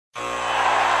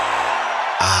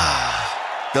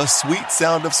The sweet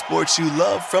sound of sports you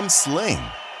love from Sling.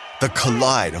 The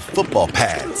collide of football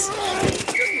pads.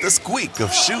 The squeak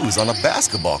of shoes on a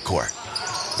basketball court.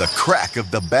 The crack of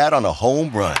the bat on a home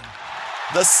run.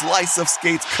 The slice of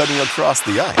skates cutting across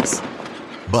the ice.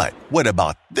 But what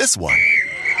about this one?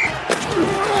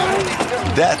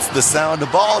 That's the sound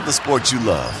of all the sports you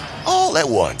love, all at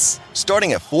once.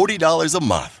 Starting at $40 a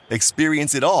month.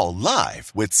 Experience it all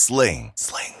live with Sling.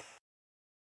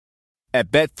 At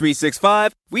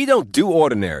Bet365, we don't do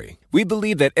ordinary. We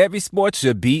believe that every sport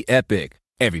should be epic.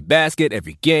 Every basket,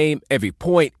 every game, every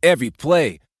point, every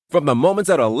play. From the moments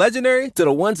that are legendary to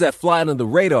the ones that fly under the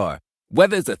radar.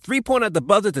 Whether it's a three-pointer at the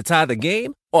buzzer to tie the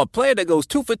game or a player that goes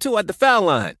 2 for 2 at the foul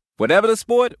line. Whatever the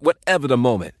sport, whatever the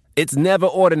moment. It's never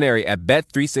ordinary at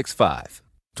Bet365.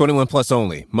 21 plus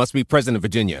only. Must be present in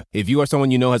Virginia. If you or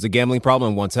someone you know has a gambling problem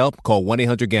and wants help, call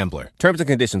 1-800-GAMBLER. Terms and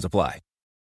conditions apply.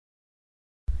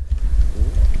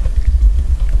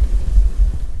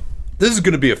 This is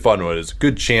going to be a fun one. It's a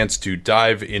good chance to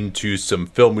dive into some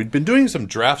film. We'd been doing some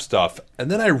draft stuff, and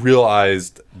then I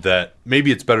realized that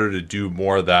maybe it's better to do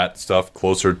more of that stuff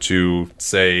closer to,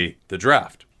 say, the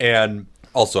draft. And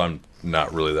also, I'm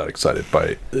not really that excited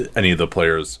by any of the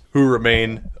players who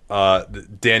remain.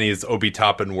 Danny's Obi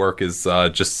Toppin work is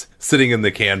just sitting in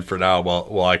the can for now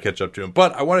while I catch up to him.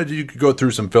 But I wanted to go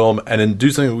through some film and then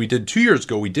do something we did 2 years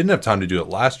ago. We didn't have time to do it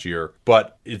last year,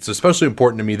 but it's especially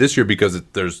important to me this year because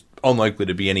there's unlikely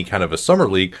to be any kind of a summer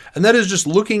league, and that is just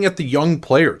looking at the young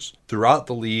players throughout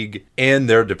the league and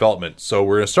their development. So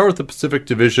we're going to start with the Pacific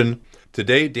Division.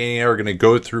 Today, Danny and I are going to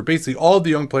go through basically all of the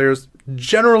young players.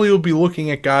 Generally, we'll be looking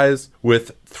at guys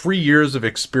with 3 years of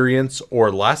experience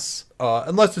or less,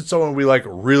 unless it's someone we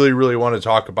really, really want to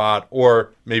talk about,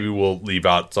 or maybe we'll leave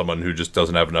out someone who just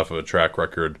doesn't have enough of a track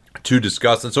record to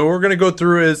discuss. And so what we're going to go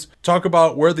through is talk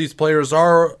about where these players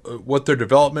are, what their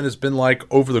development has been like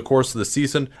over the course of the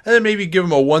season, and then maybe give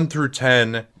them a 1 through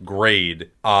 10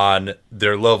 grade on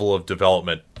their level of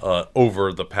development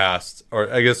over the past,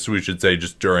 or I guess we should say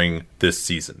just during this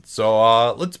season.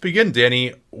 So let's begin,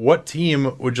 Danny. What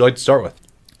team would you like to start with?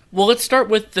 Well, let's start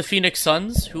with the Phoenix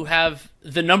Suns, who have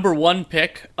the number 1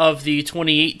 pick of the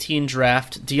 2018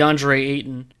 draft, DeAndre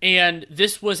Ayton. And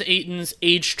this was Ayton's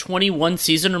age 21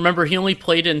 season. Remember, he only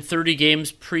played in 30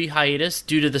 games pre-hiatus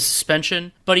due to the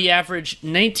suspension, but he averaged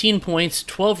 19 points,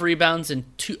 12 rebounds, and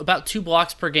about 2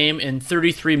 blocks per game in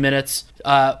 33 minutes.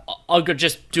 I'll go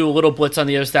just do a little blitz on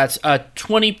the other stats.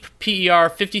 20 PER,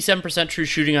 57% true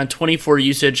shooting on 24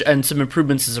 usage, and some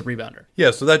improvements as a rebounder.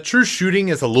 Yeah, so that true shooting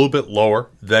is a little bit lower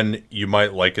than you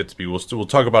might like it to be. We'll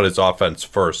talk about his offense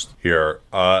first here.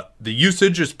 The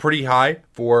usage is pretty high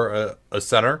for a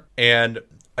center, and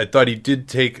I thought he did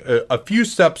take a few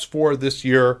steps forward this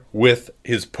year with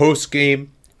his post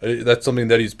game. That's something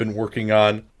that he's been working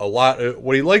on a lot.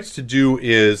 What he likes to do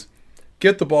is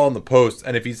get the ball in the post,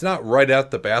 and if he's not right at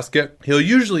the basket, he'll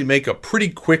usually make a pretty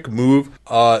quick move,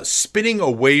 spinning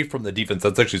away from the defense.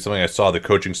 That's actually something I saw the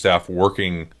coaching staff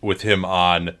working with him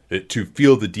on, to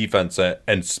feel the defense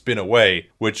and spin away,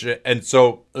 and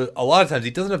so a lot of times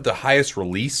he doesn't have the highest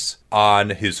release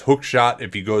on his hook shot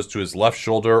if he goes to his left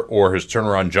shoulder, or his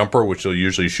turnaround jumper, which he'll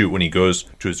usually shoot when he goes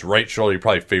to his right shoulder. He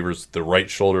probably favors the right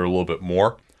shoulder a little bit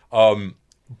more.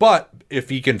 But if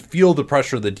he can feel the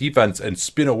pressure of the defense and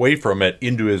spin away from it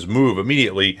into his move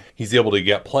immediately, he's able to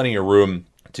get plenty of room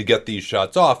to get these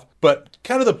shots off. But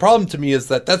kind of the problem to me is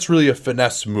that that's really a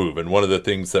finesse move. And one of the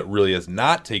things that really has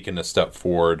not taken a step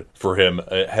forward for him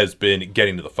has been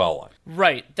getting to the foul line.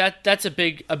 Right. That's a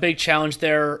big challenge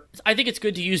there. I think it's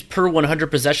good to use per 100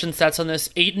 possession stats on this.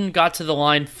 Ayton got to the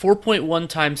line 4.1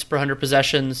 times per 100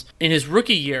 possessions in his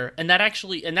rookie year, and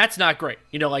that's not great.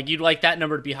 You'd like that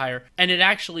number to be higher. And it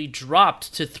actually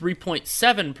dropped to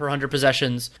 3.7 per 100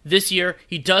 possessions. This year,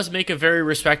 he does make a very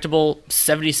respectable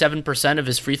 77% of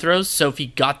his free throws, so if he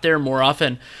got there more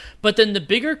often. But then the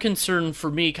bigger concern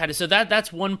for me, so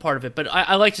that's one part of it. But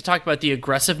I like to talk about the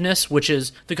aggressiveness, which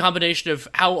is the combination of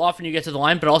how often you get to the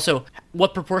line, but also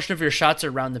what proportion of your shots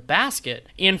are around the basket.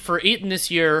 And for Ayton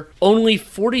this year, only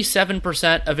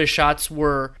 47% of his shots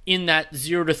were in that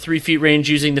 0 to 3 feet range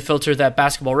using the filter that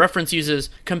Basketball Reference uses,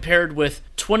 compared with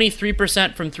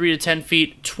 23% from 3 to 10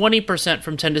 feet, 20%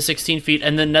 from 10 to 16 feet,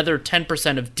 and then another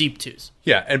 10% of deep twos.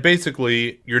 Yeah, and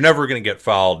basically, you're never going to get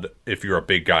fouled if you're a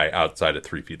big guy outside of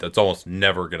 3 feet. That's almost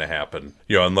never going to happen,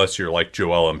 unless you're like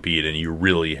Joel Embiid and you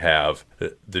really have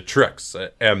the tricks.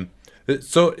 And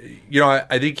So,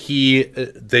 I think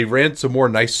they ran some more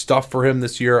nice stuff for him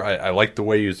this year. I like the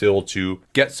way he was able to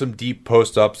get some deep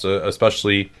post-ups,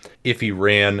 especially if he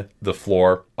ran the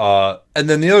floor. And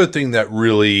then the other thing that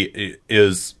really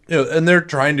is, and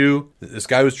this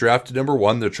guy was drafted number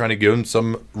 1. They're trying to give him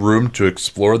some room to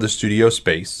explore the studio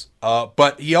space.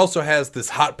 But he also has this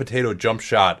hot potato jump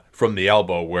shot from the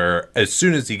elbow where as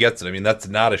soon as he gets it, that's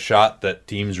not a shot that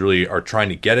teams really are trying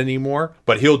to get anymore,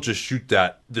 but he'll just shoot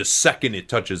that the second it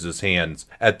touches his hands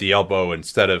at the elbow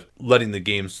instead of letting the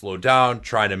game slow down,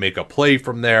 trying to make a play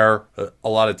from there a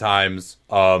lot of times.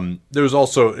 There's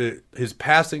also his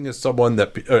passing is something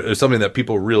that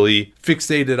people really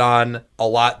fixated on a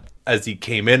lot as he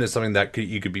came in, is something that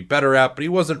he could be better at, but he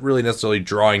wasn't really necessarily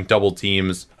drawing double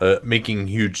teams, making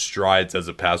huge strides as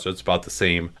a passer. It's about the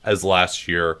same as last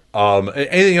year.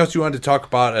 Anything else you wanted to talk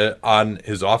about on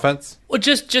his offense? Well,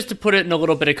 just to put it in a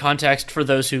little bit of context for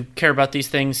those who care about these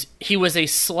things, he was a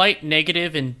slight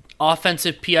negative in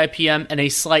offensive PIPM and a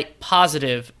slight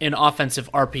positive in offensive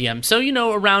RPM. So,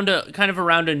 around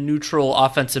a neutral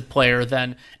offensive player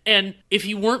then. And if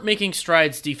he weren't making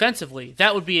strides defensively,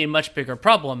 that would be a much bigger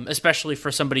problem, especially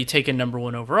for somebody taken number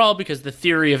 1 overall, because the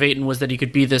theory of Ayton was that he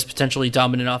could be this potentially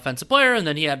dominant offensive player, and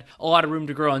then he had a lot of room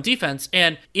to grow on defense.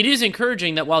 And it is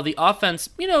encouraging that while the offense,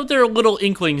 there are little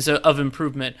inklings of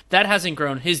improvement, that hasn't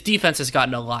grown. His defense has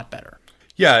gotten a lot better.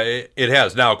 Yeah, it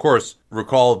has. Now, of course,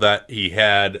 recall that he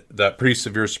had that pretty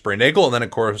severe sprained ankle, and then, of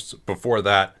course, before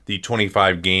that, the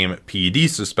 25-game PED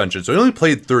suspension. So he only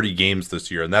played 30 games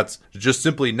this year, and that's just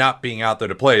simply not being out there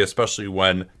to play, especially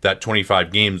when that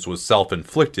 25 games was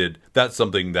self-inflicted. That's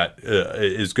something that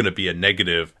is going to be a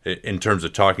negative in terms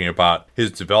of talking about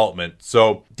his development.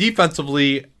 So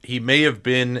defensively, he may have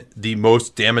been the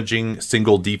most damaging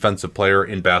single defensive player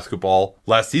in basketball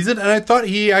last season, and I thought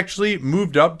he actually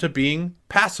moved up to being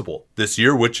passable this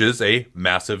year, which is a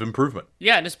massive improvement.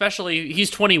 Yeah, and especially he's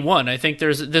 21. I think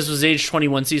this was age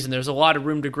 21 season. There's a lot of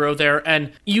room to grow there.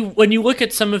 And when you look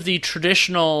at some of the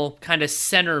traditional kind of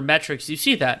center metrics, you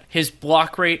see that his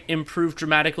block rate improved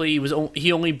dramatically.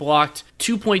 He only blocked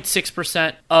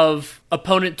 2.6% of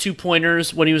opponent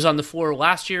 2-pointers when he was on the floor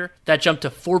last year. That jumped to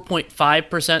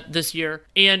 4.5% this year.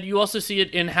 And you also see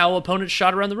it in how opponents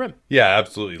shot around the rim. Yeah,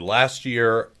 absolutely. Last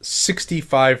year,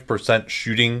 65%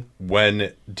 shooting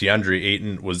when DeAndre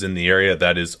Ayton was in the area.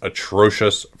 That is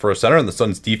atrocious for a center, and the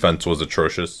Suns' defense was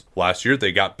atrocious last year.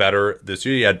 They got better this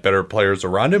year. He had better players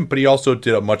around him, but he also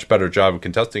did a much better job of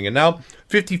contesting. And now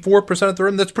 54% at the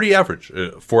rim, that's pretty average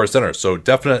for a center. So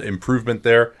definite improvement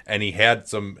there. And he had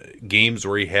some games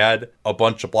where he had a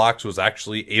bunch of blocks, was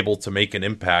actually able to make an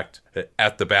impact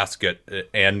at the basket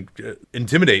and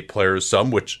intimidate players some,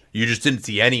 which you just didn't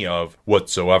see any of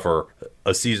whatsoever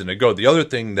a season ago. The other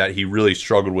thing that he really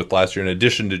struggled with last year, in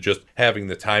addition to just having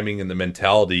the timing and the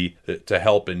mentality to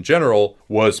help in general,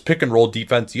 was pick and roll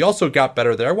defense. He also got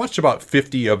better there. I watched about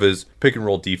 50 of his pick and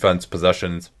roll defense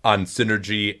possessions on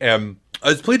Synergy, and I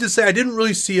was pleased to say I didn't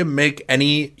really see him make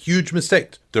any huge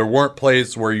mistakes. There weren't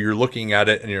plays where you're looking at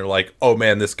it and you're like, oh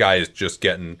man, this guy is just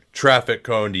getting traffic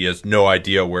coned. He has no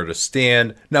idea where to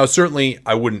stand. Now, certainly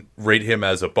I wouldn't rate him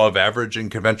as above average in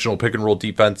conventional pick and roll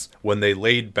defense. When they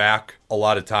laid back, a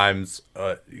lot of times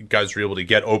guys were able to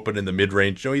get open in the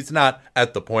mid-range. He's not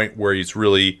at the point where he's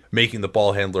really making the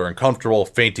ball handler uncomfortable,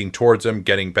 feinting towards him,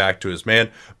 getting back to his man,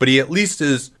 but he at least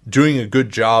is doing a good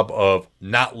job of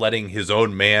not letting his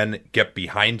own man get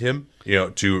behind him,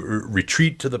 to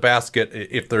retreat to the basket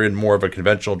if they're in more of a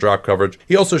conventional drop coverage.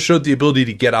 He also showed the ability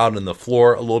to get out on the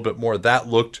floor a little bit more. That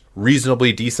looked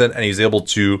reasonably decent, and he's able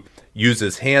to use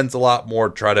his hands a lot more,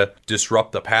 try to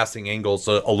disrupt the passing angles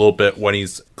a little bit when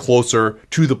he's closer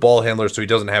to the ball handler, so he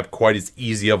doesn't have quite as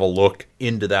easy of a look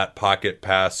into that pocket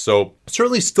pass. So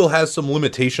certainly still has some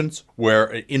limitations where,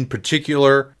 in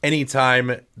particular,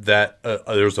 anytime that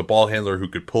there's a ball handler who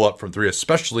could pull up from three,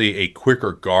 especially a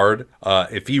quicker guard,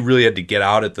 if he really had to get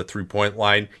out at the three-point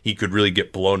line, he could really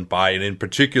get blown by. And in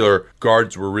particular,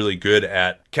 guards were really good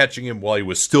at catching him while he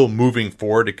was still moving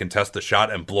forward to contest the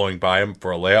shot and blowing by him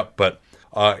for a layup. But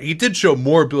he did show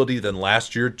more ability than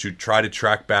last year to try to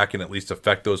track back and at least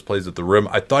affect those plays at the rim.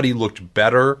 I thought he looked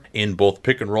better in both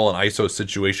pick and roll and ISO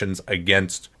situations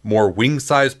against more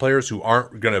wing-sized players who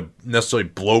aren't going to necessarily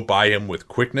blow by him with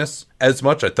quickness as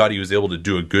much. I thought he was able to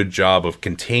do a good job of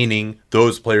containing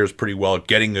those players pretty well,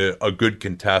 getting a good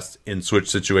contest in switch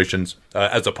situations.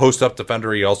 As a post-up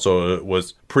defender, he also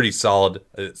was pretty solid.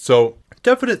 So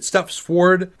definite steps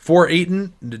forward for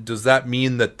Ayton. Does that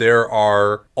mean that there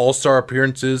are all-star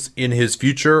appearances in his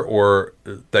future, or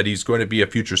that he's going to be a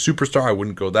future superstar? I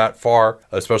wouldn't go that far,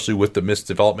 especially with the missed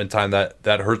development time.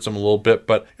 That hurts him a little bit,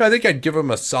 but I think I'd give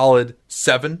him a solid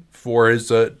 7 for his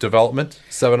development,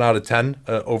 7 out of 10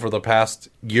 over the past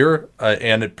year,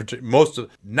 and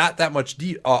not that much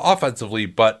offensively,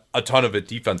 but a ton of it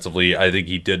defensively. I think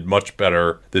he did much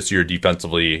better this year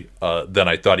defensively than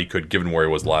I thought he could, given where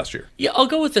he was last year. Yeah, I'll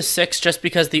go with the 6 just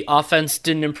because the offense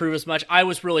didn't improve as much. I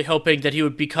was really hoping that he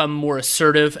would become more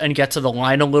assertive and get to the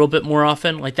line a little bit more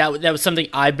often. Like that was something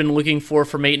I've been looking for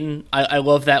from Ayton. I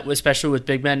love that, especially with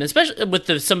big men, especially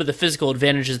with some of the physical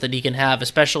advantages that he can have.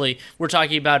 Especially we're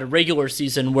talking about a regular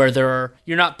season where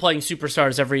you're not playing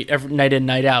superstars every night in,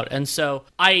 night out. And so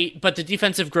but the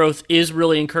defensive growth is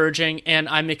really encouraging, and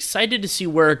I'm excited to see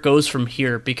where it goes from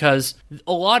here, because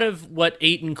a lot of what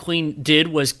Ayton did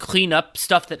was clean up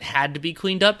stuff that had to be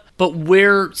cleaned up. But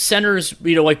where centers,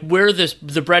 where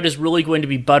the bread is really going to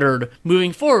be buttered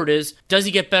moving forward is, does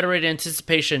he get better at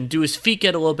anticipation? Do his feet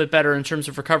get a little bit better in terms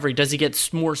of recovery? Does he get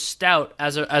more stout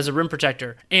as a rim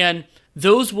protector? And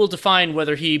those will define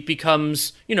whether he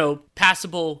becomes,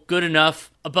 passable, good enough,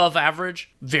 above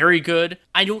average, very good.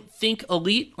 I don't think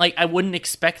elite. I wouldn't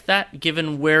expect that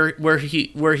given where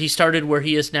he started, where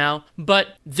he is now.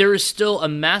 But there is still a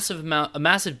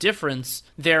massive difference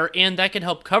there, and that can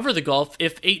help cover the gulf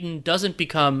if Ayton doesn't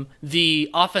become the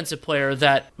offensive player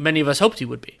that many of us hoped he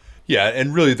would be. Yeah,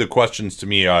 and really the questions to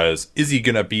me is he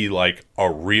going to be like a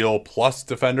real plus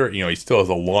defender? He still has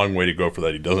a long way to go for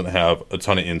that. He doesn't have a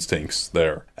ton of instincts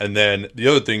there. And then the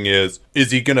other thing is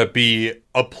he going to be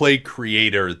a play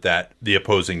creator that the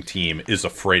opposing team is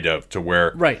afraid of, to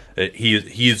where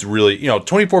he's really,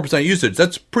 24% usage,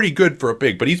 that's pretty good for a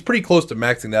big, but he's pretty close to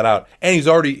maxing that out. And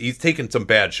he's taken some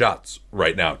bad shots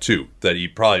right now too, that he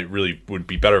probably really would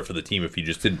be better for the team if he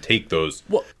just didn't take those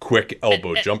quick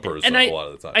elbow jumpers a lot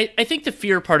of the time. I think the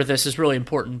fear part of this is really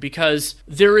important, because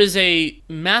there is a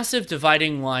massive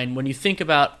dividing line when you think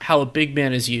about how a big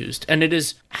man is used, and it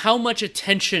is how much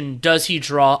attention does he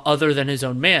draw other than his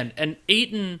own man. And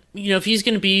Ayton, if he's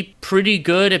going to be pretty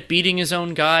good at beating his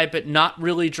own guy but not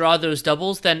really draw those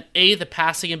doubles, then A, the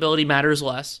passing ability matters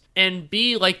less, and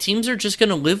B, teams are just going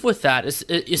to live with that,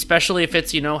 especially if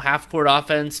it's, half-court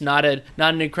offense, not an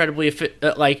incredibly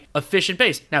efficient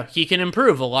pace. Now, he can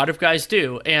improve, a lot of guys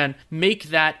do, and make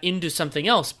that into something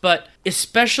else, but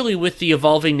especially with the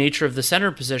evolving nature of the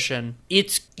center position,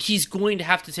 he's going to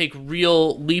have to take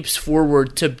real leaps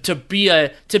forward to be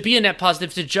a net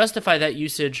positive, to justify that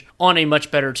usage on a much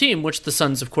better team, which the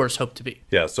Suns, of course, hope to be.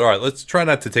 Yeah, so all right, let's try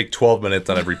not to take 12 minutes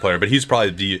on every player, but he's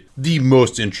probably the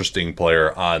most interesting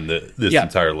player on this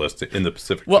entire list in the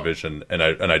Pacific Division, and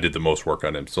I did the most work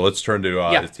on him. So let's turn to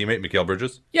his teammate, Mikal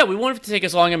Bridges. Yeah, we won't have to take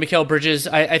as long on Mikal Bridges.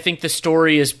 I think the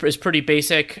story is pretty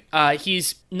basic.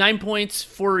 He's 9 points,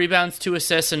 4 rebounds, 2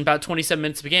 assists, in about 27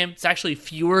 minutes of a game. It's actually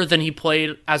fewer than he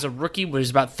played as a rookie, which is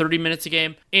about 30 minutes a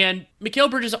game. And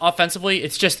Mikal Bridges offensively,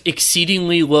 it's just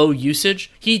exceedingly low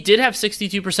usage. He did have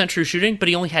 62% true shooting, but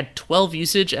he only had 12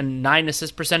 usage and 9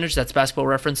 assist percentage. That's Basketball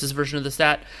Reference's version of the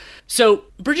stat. So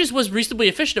Bridges was reasonably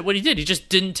efficient at what he did. He just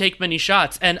didn't take many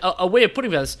shots. And a way of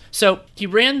putting this, so he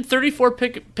ran 34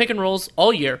 pick and rolls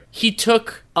all year. He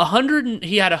took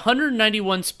he had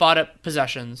 191 spot up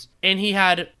possessions, and he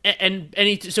had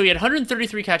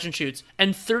 133 catch and shoots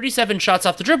and 37 shots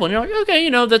off the dribble. And you're like, okay,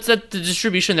 that's the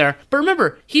distribution there. But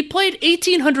remember, he played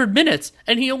 1,800 minutes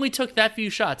and he only took that few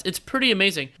shots. It's pretty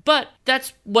amazing. But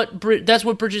that's what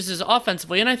Bridges is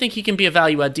offensively, and I think he can be a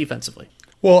value add defensively.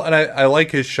 Well, and I like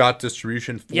his shot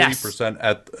distribution,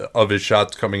 40% of his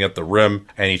shots coming at the rim,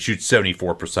 and he shoots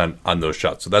 74% on those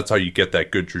shots. So that's how you get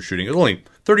that good true shooting. It's only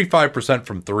 35%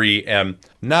 from 3, and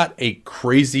not a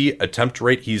crazy attempt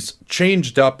rate. He's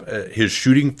changed up his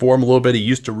shooting form a little bit. He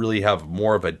used to really have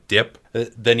more of a dip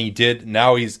than he did.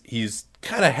 Now he's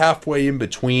kind of halfway in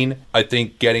between, I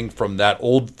think, getting from that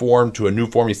old form to a new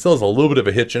form. He still has a little bit of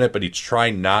a hitch in it, but he's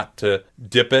trying not to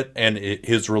dip it, and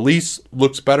his release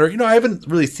looks better. I haven't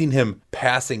really seen him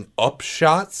passing up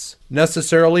shots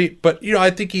necessarily, but I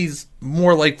think he's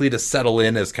more likely to settle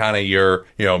in as kind of your,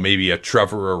 maybe a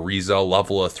Trevor Ariza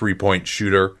level of 3-point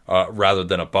shooter rather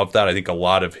than above that. I think a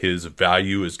lot of his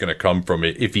value is going to come from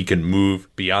it if he can move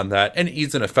beyond that. And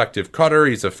he's an effective cutter.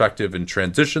 He's effective in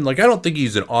transition. I don't think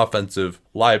he's an offensive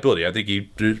liability. I think he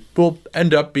will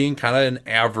end up being kind of an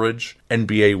average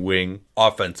NBA wing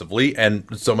offensively, and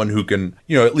someone who can,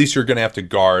 at least you're going to have to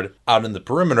guard out in the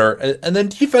perimeter. And then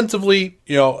defensively,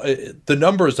 the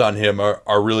numbers on him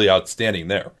are really outstanding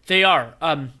there. They are.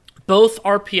 both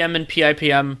RPM and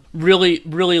PIPM really,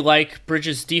 really like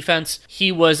Bridges' defense.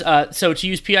 He was, so to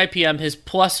use PIPM, his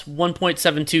plus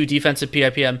 1.72 defensive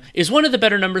PIPM is one of the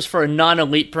better numbers for a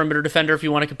non-elite perimeter defender. If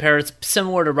you want to compare, it's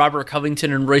similar to Robert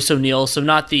Covington and Royce O'Neal, so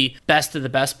not the best of the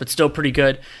best, but still pretty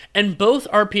good. And both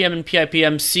RPM and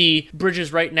PIPM see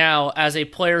Bridges right now as a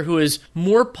player who is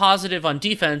more positive on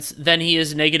defense than he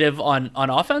is negative on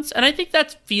offense. And I think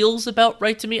that feels about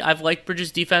right to me. I've liked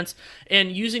Bridges' defense.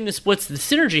 And using the splits the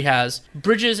Synergy has,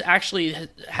 Bridges actually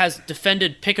has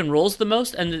defended pick and rolls the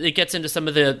most, and it gets into some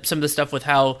of the stuff with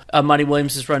how Monty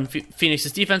Williams has run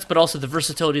Phoenix's defense, but also the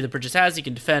versatility that Bridges has. He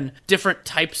can defend different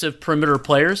types of perimeter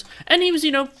players, and he was,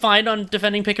 fine on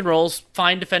defending pick and rolls,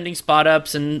 fine defending spot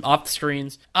ups and off the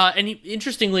screens. And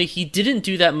interestingly, he didn't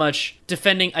do that much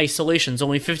defending isolations,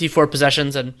 only 54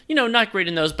 possessions, and not great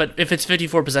in those. But if it's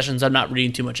 54 possessions, I'm not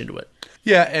reading too much into it.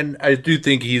 Yeah, and I do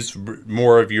think he's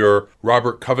more of your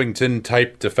Robert Covington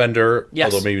type defender,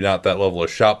 yes, although maybe not that level of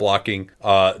shot blocking,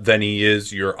 than he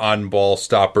is your on-ball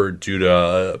stopper due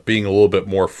to being a little bit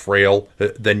more frail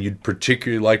than you'd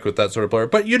particularly like with that sort of player.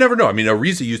 But you never know. I mean,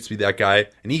 Ariza used to be that guy,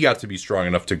 and he got to be strong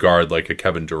enough to guard like a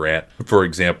Kevin Durant, for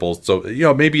example. So,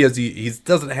 maybe as he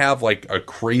doesn't have like a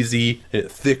crazy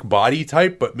thick body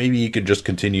type, but maybe he can just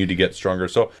continue to get stronger.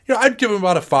 So, I'd give him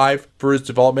about a 5 for his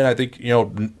development. I think,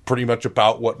 pretty much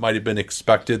about what might have been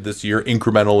expected this year,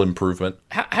 incremental improvement.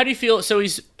 How do you feel? So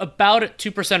he's about at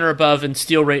 2% or above in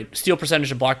steal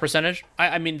percentage and block percentage.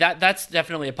 I mean that's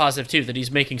definitely a positive too, that he's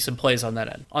making some plays on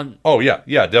that end. Oh yeah,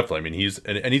 definitely. I mean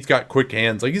he's got quick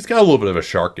hands. Like he's got a little bit of a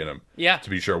shark in him. Yeah, to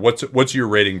be sure. What's your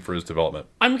rating for his development?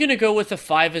 I'm gonna go with a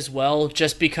 5 as well,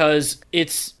 just because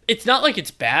it's not like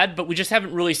it's bad, but we just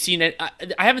haven't really seen it.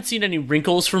 I haven't seen any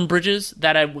wrinkles from Bridges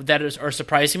that are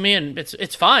surprising me, and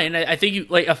it's fine. I think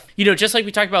just like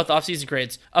we talked about with offseason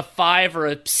grades, a 5 or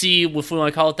a C, if we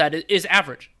want to call it that, is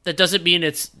average. That doesn't mean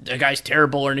it's the guy's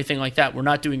terrible or anything like that. We're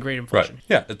not doing grade inflation. Right.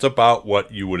 Yeah, it's about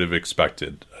what you would have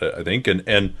expected, I think,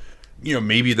 and.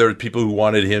 Maybe there are people who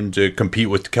wanted him to compete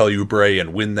with Kelly Oubre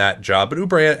and win that job, but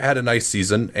Oubre had a nice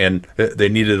season, and they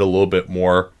needed a little bit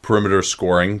more perimeter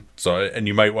scoring. So, and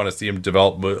you might want to see him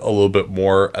develop a little bit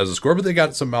more as a scorer, but they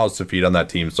got some mouths to feed on that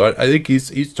team. So I think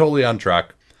he's totally on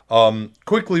track.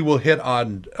 Quickly, we'll hit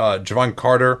on Jevon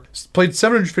Carter. Played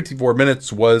 754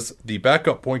 minutes, was the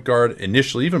backup point guard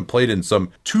initially, even played in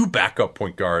some 2 backup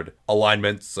point guard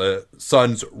alignments.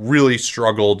 Suns really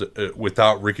struggled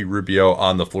without Ricky Rubio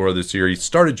on the floor this year. He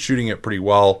started shooting it pretty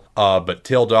well, but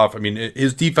tailed off. I mean,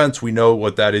 his defense, we know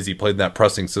what that is. He played in that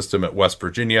pressing system at West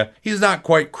Virginia. He's not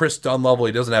quite Chris Dunn level.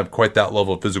 He doesn't have quite that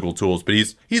level of physical tools, but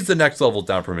he's the next level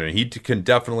down from him. He can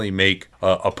definitely make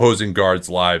opposing guards'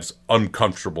 lives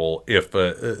uncomfortable if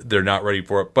they're not ready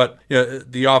for it. But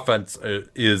the offense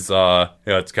is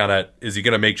it's kind of, is he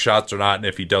going to make shots or not? And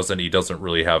if he doesn't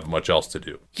really have much else to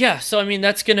do. Yeah, so I mean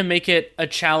that's going to make it a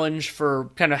challenge for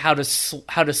kind of how to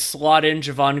slot in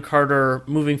Jevon Carter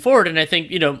moving forward. And I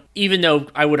think even though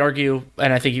I would argue,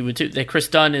 and I think you would too, that Chris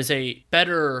Dunn is a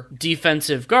better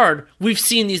defensive guard, we've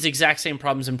seen these exact same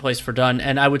problems in place for Dunn.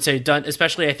 And I would say Dunn,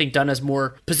 especially I think Dunn has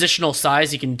more positional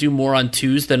size. He can do more on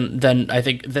twos than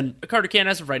Carter can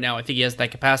as of right now. I think he has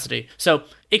that capacity. So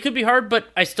it could be hard, but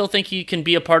I still think he can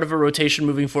be a part of a rotation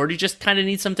moving forward. He just kind of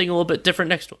needs something a little bit different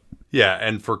next to him. Yeah,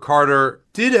 and for Carter,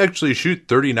 did actually shoot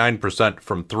 39%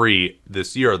 from 3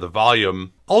 this year. The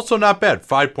volume, also not bad,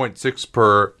 5.6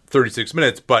 per 36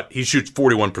 minutes, but he shoots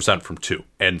 41% from 2.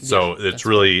 And so it's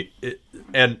really...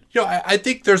 I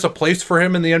think there's a place for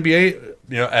him in the NBA,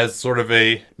 as sort of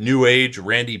a new age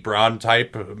Randy Brown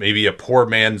type, maybe a poor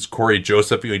man's Corey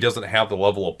Joseph. He doesn't have the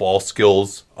level of ball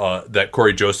skills that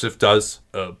Corey Joseph does,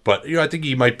 but I think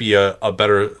he might be a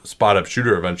better spot up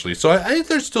shooter eventually. So I think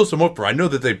there's still some hope for him. I know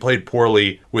that they played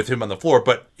poorly with him on the floor,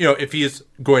 but if he is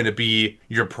going to be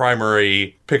your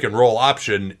primary pick and roll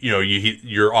option,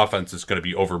 your offense is going to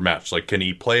be overmatched. Like, can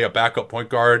he play a backup point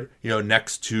guard,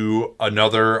 next to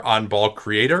another on ball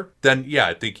creator? Then yeah,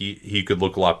 I think he could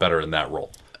look a lot better in that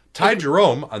role. Ty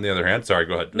Jerome, on the other hand, sorry,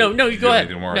 go ahead. No, you go ahead.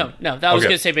 No, that was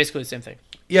going to say basically the same thing.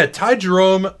 Yeah, Ty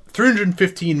Jerome,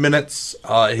 315 minutes.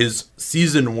 His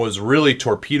season was really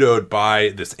torpedoed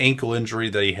by this ankle injury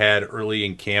that he had early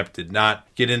in camp. Did not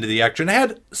get into the action.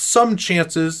 Had some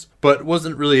chances, but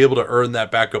wasn't really able to earn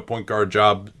that backup point guard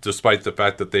job, despite the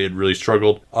fact that they had really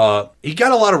struggled. He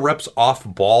got a lot of reps off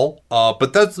ball,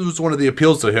 but that was one of the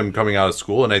appeals to him coming out of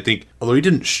school. And I think, although he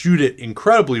didn't shoot it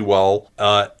incredibly well,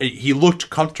 he looked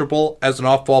comfortable as an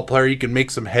off-ball player. He can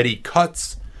make some heady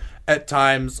cuts. at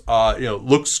times,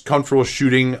 looks comfortable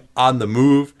shooting on the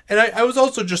move. And I was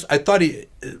also I thought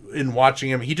in watching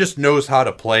him, he just knows how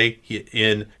to play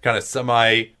in kind of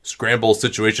semi-scramble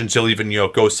situations. He'll even,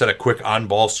 go set a quick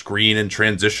on-ball screen and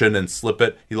transition and slip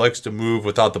it. He likes to move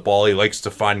without the ball. He likes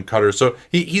to find cutters. So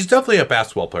he's definitely a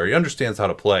basketball player. He understands how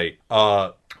to play.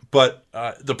 But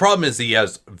the problem is he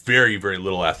has very, very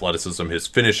little athleticism. His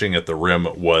finishing at the rim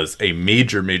was a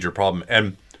major, major problem.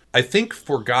 And I think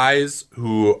for guys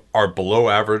who are below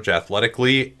average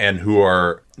athletically and who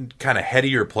are kind of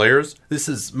headier players,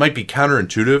 might be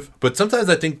counterintuitive, but sometimes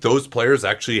I think those players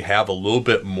actually have a little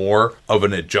bit more of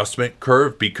an adjustment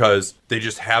curve because they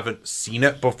just haven't seen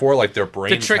it before. Like their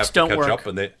brains have to catch up,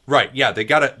 and they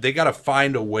gotta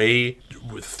find a way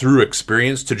through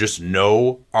experience to just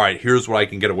know, all right, here's what I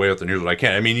can get away with and here's what I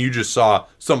can't. I mean, you just saw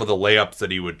some of the layups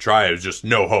that he would try. It was just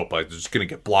no hope. Like, they're just going to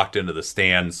get blocked into the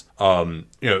stands.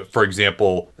 For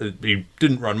example, he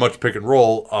didn't run much pick and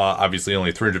roll, obviously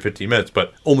only 315 minutes,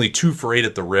 but only 2 for 8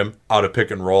 at the rim out of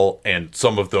pick and roll. And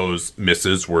some of those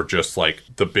misses were just like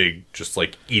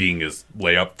eating his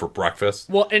layup for breakfast.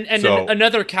 Well, and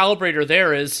another calibrator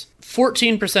there is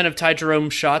 14% of Ty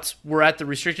Jerome's shots were at the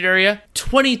restricted area.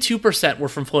 22% were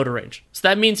from floater range. So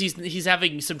that means he's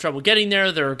having some trouble getting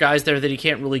there. There are guys there that he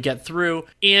can't really get through.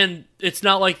 And it's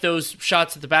not like those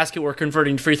shots at the basket were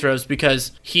converting to free throws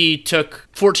because he took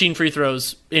 14 free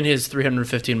throws in his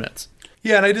 315 minutes.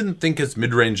 Yeah, and I didn't think his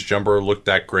mid-range jumper looked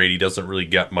that great. He doesn't really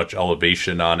get much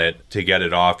elevation on it to get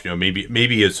it off.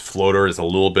 Maybe his floater is a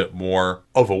little bit more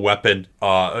of a weapon.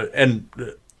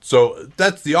 So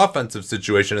that's the offensive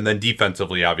situation. And then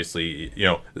defensively, obviously,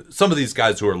 some of these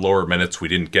guys who are lower minutes, we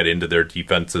didn't get into their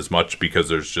defense as much because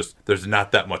there's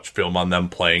not that much film on them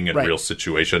playing in real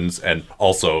situations. And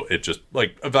also it just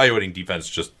evaluating defense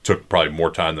just took probably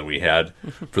more time than we had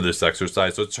for this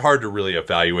exercise. So it's hard to really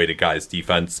evaluate a guy's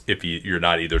defense if you're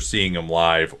not either seeing him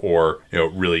live or,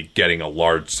 really getting a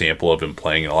large sample of him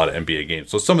playing in a lot of NBA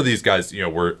games. So some of these guys,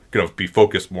 we're going to be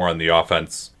focused more on the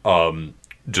offense.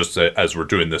 Just as we're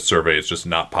doing this survey, it's just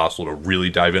not possible to really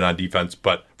dive in on defense.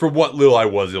 But from what little I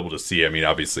was able to see, I mean,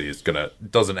 obviously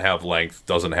doesn't have length,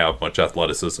 doesn't have much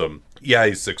athleticism. Yeah,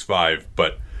 he's 6'5",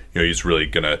 but he's really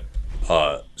gonna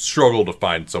struggle to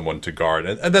find someone to guard,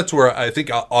 and that's where I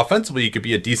think offensively he could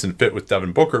be a decent fit with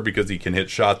Devin Booker because he can hit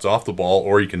shots off the ball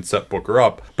or he can set Booker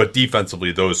up. But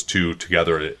defensively, those two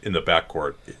together in the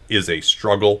backcourt is a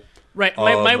struggle. Right.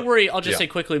 My worry, I'll just say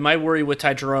quickly, my worry with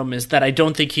Ty Jerome is that I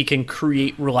don't think he can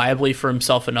create reliably for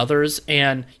himself and others,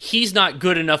 and he's not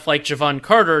good enough like Javon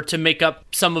Carter to make up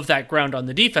some of that ground on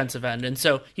the defensive end. And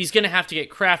so he's going to have to get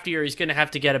craftier, he's going to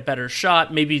have to get a better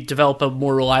shot, maybe develop a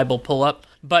more reliable pull-up.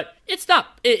 But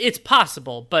it's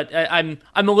possible, but I'm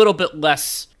a little bit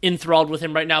less enthralled with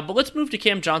him right now. But let's move to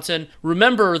Cam Johnson.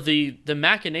 Remember the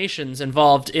machinations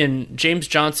involved in James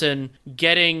Johnson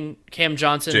getting Cam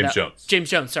Johnson. James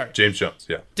Jones,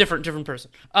 yeah. Different person.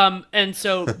 And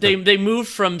so they moved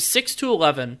from 6 to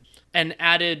 11 and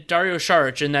added Dario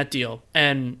Saric in that deal.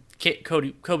 And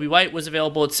Kobe White was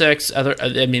available at 6.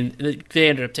 They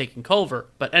ended up taking Culver.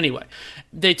 But anyway,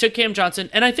 they took Cam Johnson,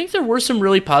 and I think there were some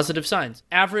really positive signs.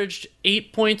 Averaged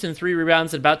 8 points and 3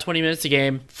 rebounds in about 20 minutes a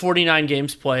game, 49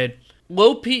 games played.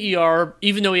 Low PER,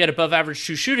 even though he had above average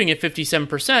true shooting at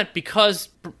 57%, because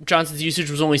Johnson's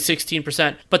usage was only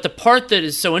 16%. But the part that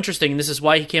is so interesting, and this is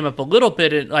why he came up a little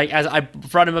bit, as I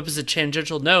brought him up as a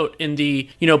tangential note in the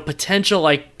potential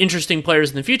interesting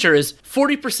players in the future, is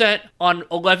 40% on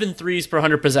 11 threes per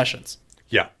 100 possessions.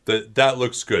 Yeah, that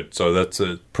looks good. So that's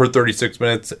per 36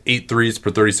 minutes, 8 threes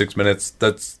per 36 minutes.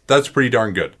 That's pretty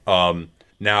darn good.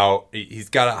 Now, he's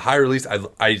got a high release.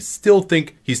 I still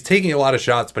think he's taking a lot of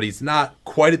shots, but he's not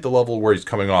quite at the level where he's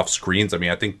coming off screens. I mean,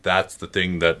 I think that's the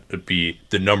thing that would be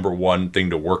the number one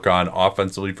thing to work on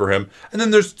offensively for him. And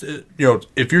then there's,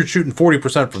 if you're shooting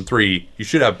 40% from 3, you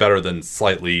should have better than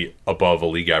slightly above a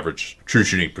league average true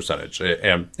shooting percentage.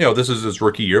 And, this is his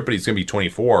rookie year, but he's going to be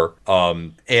 24.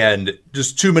 And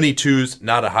just too many 2s,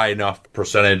 not a high enough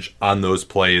percentage on those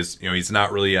plays. He's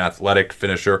not really an athletic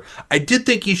finisher. I did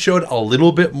think he showed a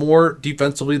little bit more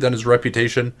defensively than his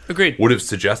reputation would have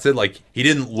suggested. He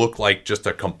didn't look like just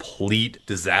a complete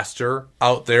disaster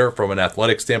out there from an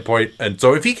athletic standpoint. And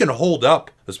so if he can hold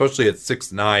up, especially at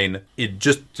 6'9", it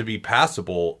just to be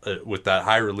passable with that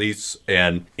high release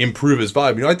and improve his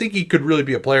volume. I think he could really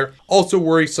be a player. Also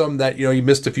worrisome that, he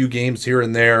missed a few games here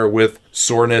and there with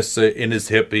soreness in his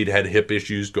hip. He'd had hip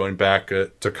issues going back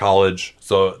to college.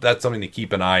 So that's something to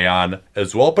keep an eye on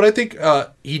as well. But I think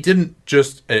he didn't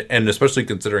just, and especially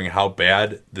considering how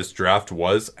bad this draft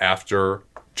was after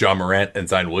Ja Morant and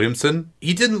Zion Williamson,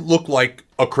 he didn't look like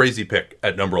a crazy pick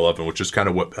at number 11, which is kind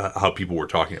of what how people were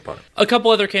talking about it. A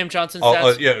couple other Cam Johnson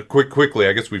stats. Quickly,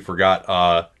 I guess we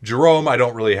forgot Jerome. I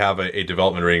don't really have a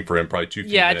development rating for him. Probably too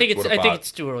few. Yeah, minutes. I think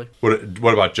it's too early.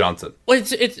 What about Johnson? Well,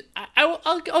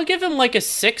 I'll give him like a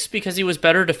 6 because he was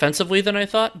better defensively than I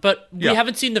thought, but we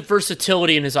haven't seen the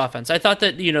versatility in his offense. I thought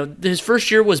that his first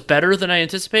year was better than I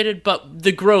anticipated, but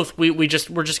the growth we're just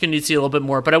going to need to see a little bit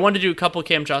more. But I wanted to do a couple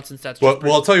Cam Johnson stats. Well,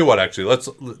 I'll tell you what. Actually,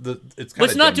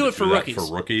 let's not do it for rookies.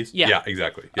 For rookies, yeah,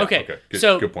 exactly. Yeah, okay.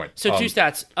 Good point. So 2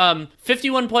 stats.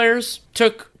 51 players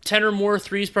took 10 or more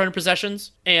threes per 100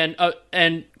 possessions, and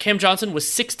Cam Johnson was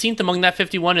 16th among that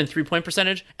 51 in 3-point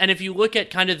percentage. And if you look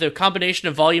at kind of the combination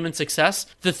of volume and success,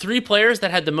 the 3 players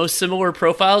that had the most similar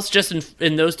profiles just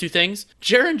in those 2 things,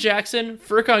 Jaren Jackson,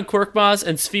 Furkan Korkmaz,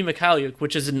 and Svi Mikhailiuk,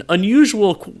 which is an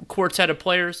unusual quartet of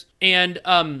players. And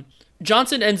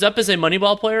Johnson ends up as a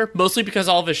Moneyball player, mostly because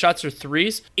all of his shots are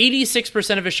threes.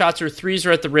 86% of his shots are threes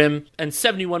or at the rim, and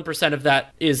 71% of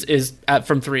that is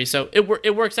from 3. So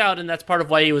it works out, and that's part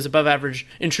of why he was above average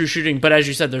in true shooting. But as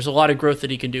you said, there's a lot of growth that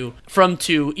he can do from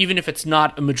 2, even if it's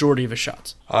not a majority of his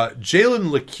shots. Jalen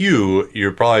Lecque,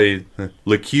 you're probably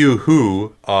Lecque,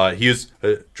 who he was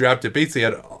drafted, basically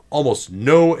had almost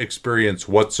no experience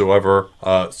whatsoever.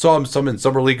 Saw him some in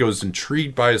summer league. I was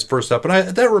intrigued by his first step, and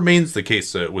that remains the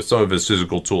case with some of his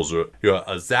physical tools.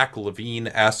 A Zach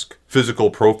LaVine-esque physical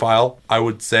profile, I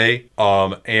would say,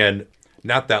 and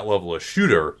not that level of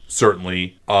shooter,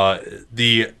 certainly.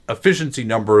 The efficiency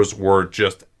numbers were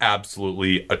just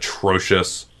absolutely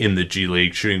atrocious in the G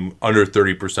League, shooting under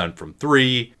 30% from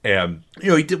 3. And,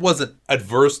 he wasn't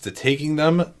averse to taking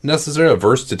them necessarily,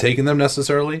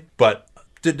 but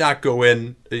did not go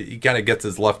in. He kind of gets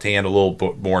his left hand a little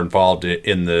bit more involved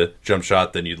in the jump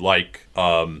shot than you'd like.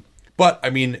 But, I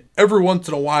mean, every once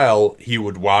in a while, he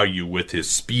would wow you with his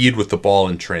speed with the ball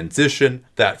in transition,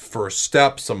 that first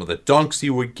step, some of the dunks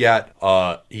he would get.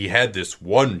 He had this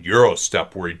one Euro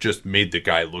step where he just made the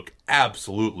guy look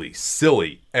absolutely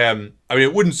silly. And, I mean,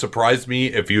 it wouldn't surprise me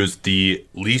if he was the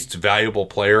least valuable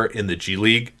player in the G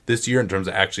League this year in terms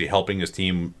of actually helping his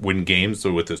team win games.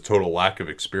 So with his total lack of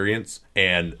experience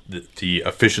and the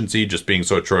efficiency just being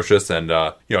so atrocious. And,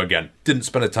 again, didn't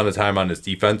spend a ton of time on his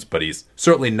defense, but he's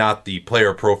certainly not the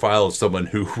player profile of someone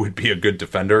who would be a good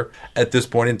defender at this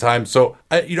point in time. So,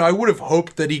 I would have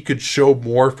hoped that he could show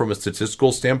more from a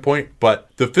statistical standpoint, but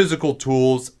the physical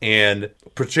tools and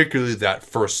particularly that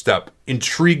first step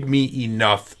intrigue me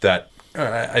enough that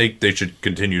I think they should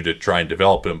continue to try and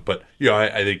develop him. But,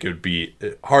 I think it would be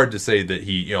hard to say that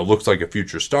he, looks like a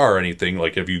future star or anything.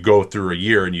 Like if you go through a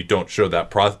year and you don't show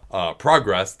that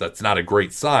progress, that's not a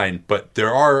great sign. But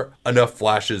there are enough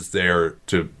flashes there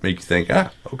to make you think,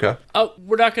 okay.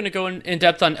 We're not going to go in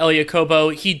depth on Elie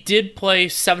Okobo. He did play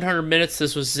 700 minutes.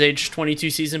 This was his age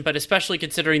 22 season, but especially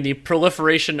considering the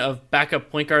proliferation of backup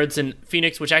point guards in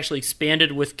Phoenix, which actually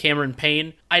expanded with Cameron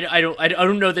Payne. I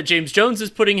don't know that James Jones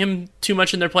is putting him too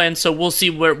much in their plans, so we'll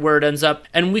see where it ends up.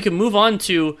 And we can move on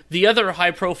to the other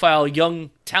high-profile young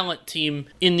talent team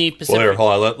in the Pacific. Well, here,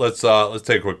 hold on. Let's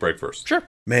take a quick break first. Sure.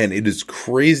 Man, it is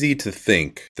crazy to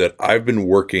think that I've been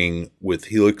working with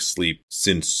Helix Sleep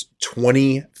since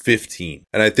 2015.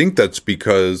 And I think that's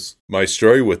because my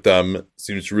story with them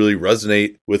seems to really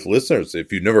resonate with listeners.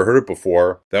 If you've never heard it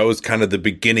before, that was kind of the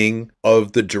beginning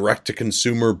of the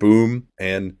direct-to-consumer boom.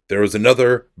 And there was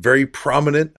another very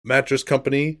prominent mattress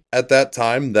company at that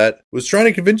time that was trying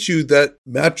to convince you that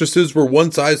mattresses were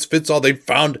one size fits all. They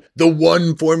found the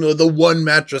one formula, the one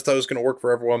mattress that was going to work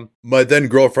for everyone. My then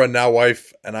girlfriend, now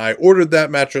wife, and I ordered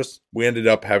that mattress. We ended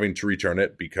up having to return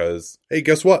it because, hey,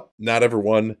 guess what? Not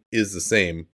everyone is the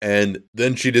same. And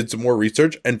then she did some more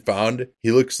research and found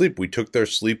Helix Sleep. We took their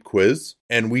sleep quiz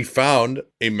and we found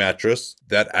a mattress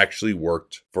that actually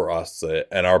worked for us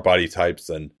and our body types.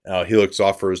 And Helix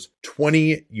offers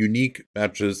 20 unique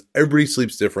mattresses. Everybody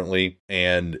sleeps differently,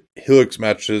 and Helix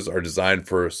mattresses are designed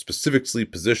for specific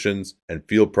sleep positions and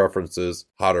field preferences,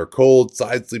 hot or cold,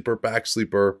 side sleeper, back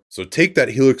sleeper. So take that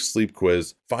Helix sleep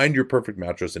quiz, find your perfect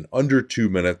mattress in under 2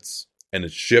 minutes, and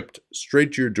it's shipped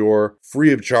straight to your door,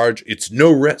 free of charge. It's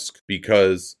no risk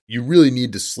because you really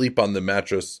need to sleep on the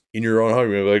mattress in your own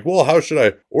home. You're like, well, how should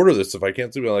I order this if I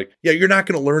can't sleep? I'm like, yeah, you're not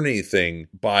going to learn anything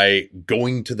by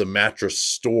going to the mattress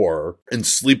store and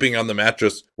sleeping on the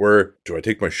mattress where, do I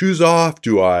take my shoes off?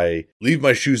 Do I leave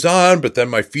my shoes on, but then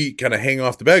my feet kind of hang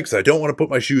off the bed because I don't want to put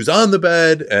my shoes on the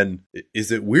bed? And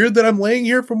is it weird that I'm laying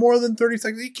here for more than 30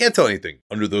 seconds? You can't tell anything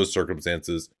under those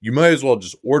circumstances. You might as well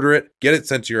just order it, get it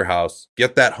sent to your house,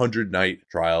 get that 100-night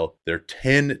trial, their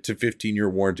 10 to 15-year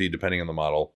warranty, depending on the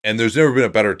model. And there's never been a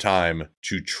better time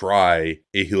to try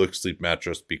a Helix Sleep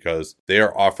mattress because they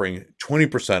are offering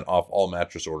 20% off all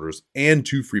mattress orders and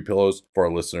 2 free pillows for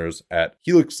our listeners at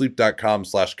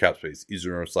helixsleep.com/capspace. Easy to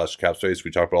remember /capspace.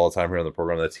 We talk about all the time here on the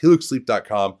program. That's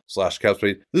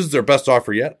helixsleep.com/capspace. This is their best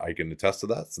offer yet. I can attest to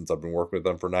that since I've been working with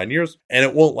them for 9 years, and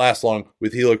it won't last long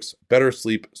with Helix. Better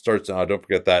sleep starts now. Don't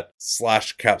forget that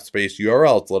 /capspace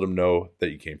URL to let them know that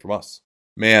you came from us.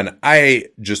 Man, I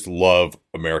just love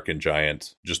American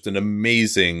Giant. Just an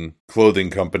amazing clothing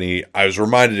company. I was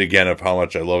reminded again of how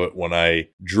much I love it when I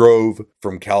drove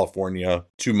from California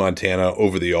to Montana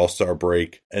over the All-Star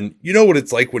break. And you know what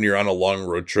it's like when you're on a long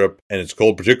road trip and it's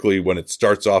cold, particularly when it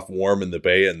starts off warm in the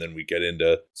Bay and then we get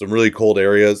into some really cold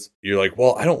areas. You're like,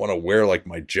 well, I don't want to wear like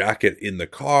my jacket in the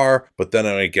car, but then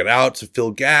when I get out to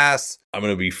fill gas, I'm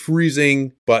going to be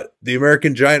freezing. But the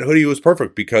American Giant hoodie was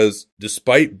perfect because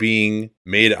despite being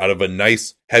made out of a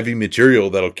nice heavy material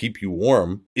that'll keep you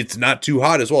warm, it's not too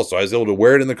hot as well. So I was able to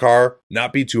wear it in the car,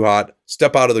 not be too hot,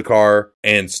 step out of the car,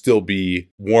 and still be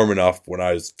warm enough when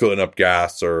I was filling up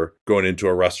gas or going into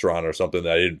a restaurant or something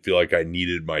that I didn't feel like I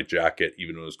needed my jacket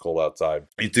even when it was cold outside.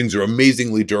 These things are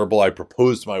amazingly durable. I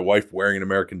proposed to my wife wearing an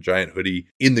American Giant hoodie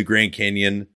in the Grand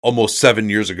Canyon almost 7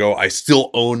 years ago. I still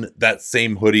own that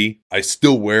same hoodie. I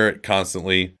still wear it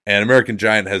constantly. And American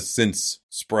Giant has since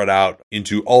spread out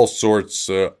into all sorts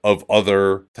of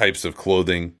other types of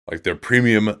clothing, like their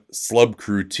premium Slub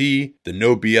Crew tee, the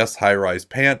No BS high-rise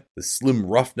pant, the slim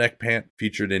roughneck pant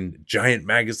featured in Giant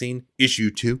Magazine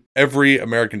issue 2. Every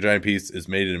American Giant piece is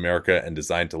made in America and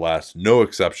designed to last, no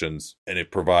exceptions, and it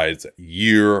provides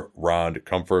year-round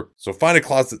comfort. So find a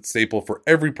closet staple for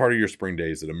every part of your spring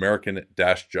days at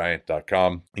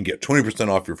American-Giant.com and get 20%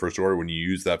 off your first order when you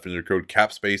use that vendor code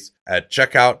CAPSPACE at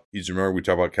checkout. Easy to remember, we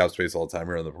talk about CAPSPACE all the time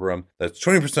here on the program. That's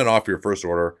 20% off your first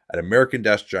order at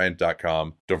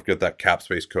American-Giant.com. Don't forget that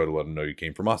CAPSPACE code to let them know you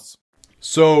came from us.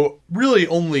 So really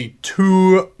only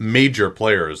 2 major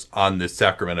players on the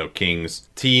Sacramento Kings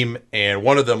team, and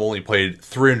one of them only played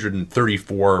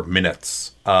 334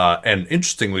 minutes. And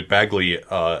interestingly, Bagley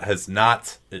has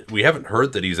not, we haven't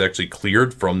heard that he's actually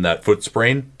cleared from that foot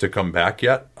sprain to come back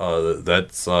yet.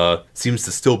 That's seems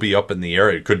to still be up in the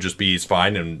air. It could just be he's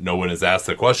fine and no one has asked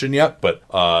the question yet. But,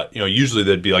 usually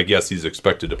they'd be like, yes, he's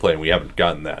expected to play, and we haven't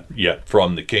gotten that yet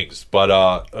from the Kings.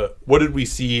 But what did we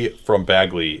see from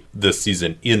Bagley this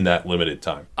season in that limited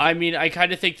time? I mean, I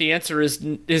kind of think the answer is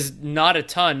not a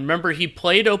ton. Remember, he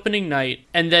played opening night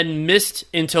and then missed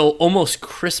until almost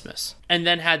Christmas. And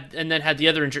then had the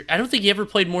other injury. I don't think he ever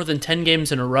played more than 10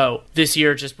 games in a row this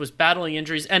year, just was battling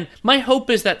injuries. And my hope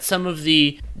is that some of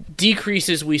the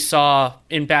decreases we saw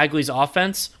in Bagley's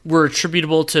offense were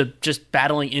attributable to just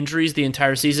battling injuries the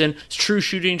entire season. His true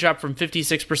shooting dropped from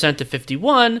 56% to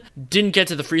 51%, didn't get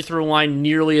to the free throw line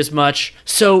nearly as much.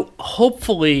 So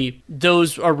hopefully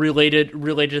those are related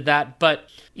to that. But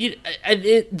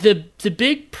the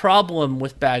big problem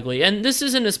with Bagley, and this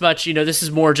isn't as much, this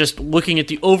is more just looking at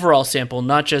the overall sample,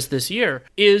 not just this year,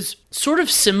 is sort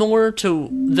of similar to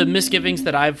the misgivings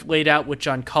that I've laid out with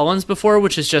John Collins before,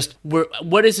 which is just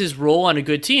what is his role on a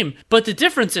good team. But the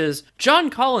difference is John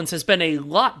Collins has been a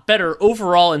lot better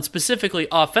overall and specifically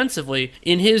offensively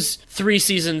in his 3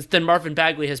 seasons than Marvin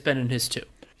Bagley has been in his 2.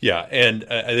 Yeah, and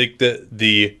I think that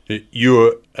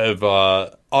you have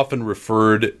often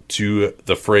referred to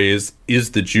the phrase,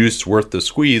 is the juice worth the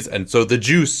squeeze? And so the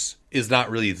juice is not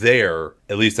really there,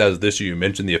 at least as this year. You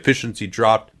mentioned the efficiency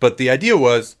dropped, but the idea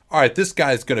was, all right, this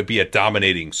guy's going to be a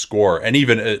dominating scorer, and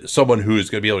even someone who is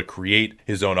going to be able to create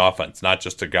his own offense, not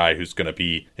just a guy who's going to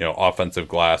be, offensive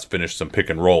glass, finish some pick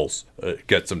and rolls,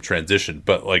 get some transition,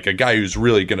 but like a guy who's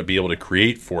really going to be able to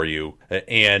create for you.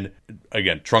 And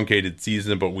again, truncated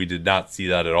season, but we did not see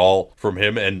that at all from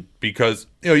him. And because,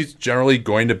 he's generally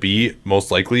going to be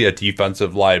most likely a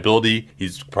defensive liability.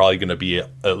 He's probably going to be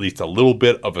at least a little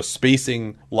bit of a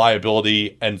spacing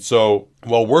liability. And so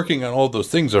while working on all of those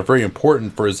things are very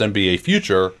important for his NBA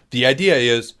future, the idea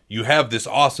is you have this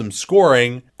awesome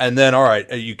scoring, and then, all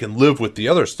right, you can live with the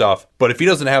other stuff. But if he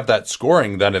doesn't have that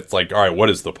scoring, then it's like, all right, what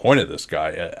is the point of this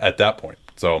guy at that point?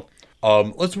 So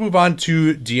let's move on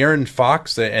to De'Aaron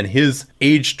Fox and his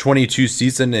age 22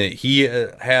 season. He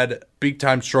had big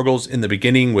time struggles in the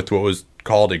beginning with what was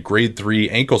called a grade 3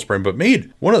 ankle sprain, but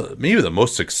made one of maybe the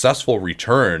most successful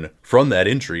return from that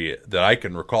injury that I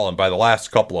can recall. And by the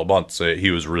last couple of months, he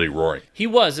was really roaring. He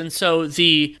was. And so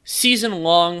the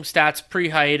season-long stats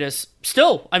pre-hiatus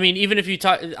still, I mean, even if you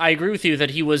talk, I agree with you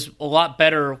that he was a lot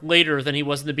better later than he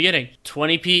was in the beginning.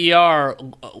 20 PER,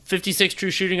 56 true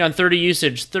shooting on 30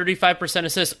 usage, 35%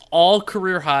 assists, all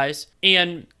career highs.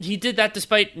 And he did that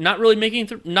despite not really making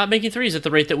threes at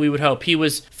the rate that we would hope. hope. He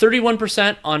was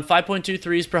 31% on 5.2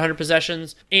 threes per 100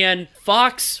 possessions. And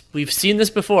Fox, we've seen this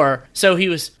before. So he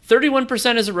was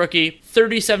 31% as a rookie,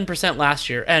 37% last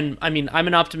year. And I mean, I'm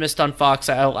an optimist on Fox.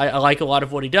 I like a lot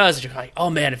of what he does. You're like, oh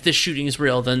man, if this shooting is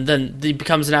real, then he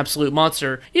becomes an absolute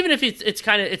monster. Even if it's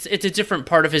a different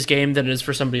part of his game than it is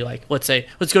for somebody like, let's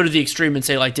go to the extreme and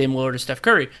say like Dame Lillard or Steph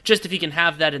Curry, just if he can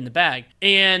have that in the bag.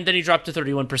 And then he dropped to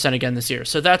 31% again this year.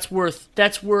 So that's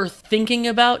worth thinking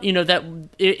about, that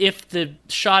if the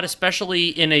shot, especially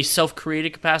in a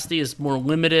self-created capacity, is more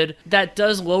limited, that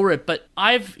does lower it. But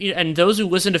and those who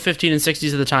listen to 15 and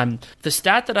 60s at the time, the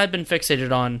stat that I've been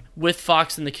fixated on with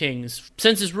Fox and the Kings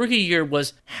since his rookie year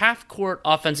was half-court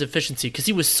offensive efficiency, because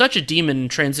he was such a demon in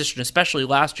transition, especially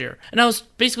last year. And I was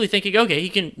basically thinking,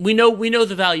 okay, we know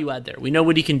the value add there. We know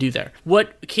what he can do there.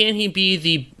 What can he be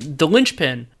the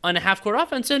linchpin on a half-court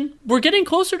offense? And we're getting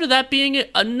closer to that being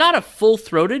not a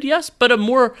full-throated yes, but a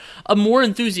more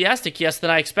enthusiastic yes than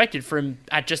I expected for him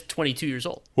at just 22 years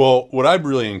old. Well, what I'm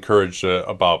really encouraged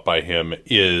about by him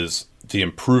is the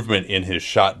improvement in his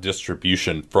shot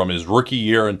distribution from his rookie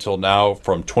year until now,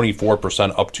 from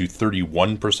 24% up to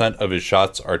 31% of his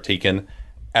shots are taken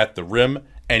at the rim.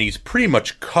 And he's pretty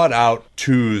much cut out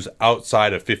twos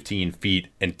outside of 15 feet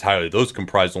entirely. Those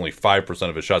comprise only 5%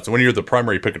 of his shots. And when you're the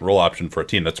primary pick and roll option for a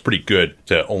team, that's pretty good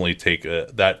to only take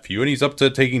that few. And he's up to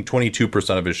taking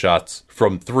 22% of his shots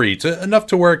from three, to enough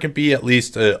to where it can be at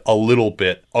least a little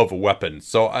bit of a weapon.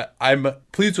 So I'm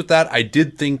pleased with that. I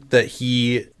did think that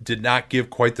he did not give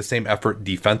quite the same effort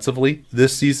defensively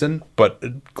this season, but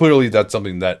clearly that's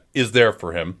something that is there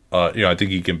for him. I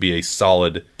think he can be a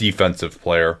solid defensive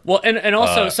player. Well, and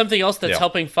also something else that's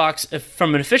helping Fox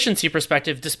from an efficiency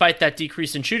perspective, despite that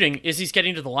decrease in shooting, is he's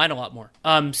getting to the line a lot more.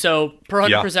 So per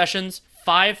 100 possessions,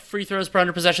 5 free throws per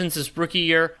 100 possessions his rookie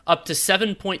year, up to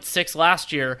 7.6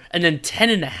 last year, and then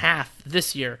 10.5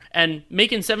 this year. And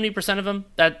making 70% of them,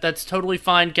 that's totally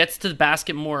fine, gets to the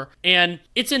basket more. And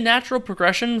it's a natural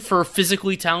progression for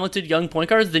physically talented young point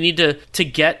guards. They need to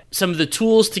get some of the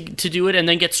tools to do it and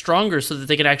then get stronger so that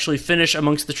they can actually finish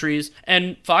amongst the trees.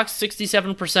 And Fox,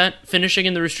 67% finishing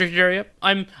in the restricted area.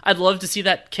 I'd love to see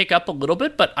that kick up a little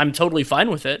bit, but I'm totally fine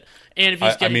with it. And if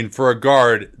he's for a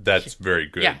guard, that's very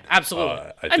good. Yeah,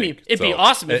 absolutely. It'd be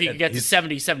awesome if he could get to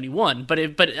 70, 71,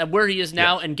 but where he is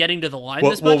now and getting to the line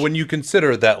this much. Well, when you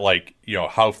consider that,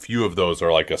 how few of those are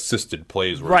assisted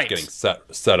plays where he's getting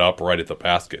set up right at the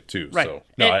basket too. Right. So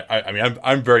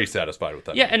I'm very satisfied with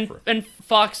that. Yeah, and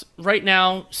Fox right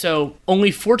now, so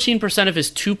only 14% of his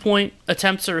 2-point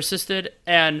attempts are assisted,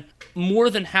 and more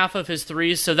than half of his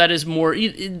threes, so that is more.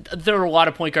 There are a lot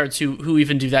of point guards who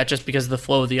even do that just because of the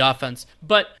flow of the offense.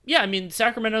 But yeah,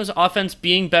 Sacramento's offense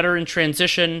being better in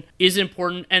transition is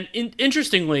important. And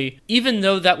interestingly, even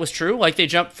though that was true, they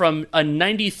jumped from a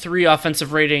 93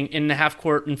 offensive rating in the half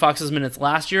court in Fox's minutes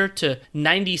last year to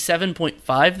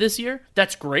 97.5 this year.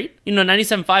 That's great.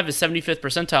 97.5 is 75th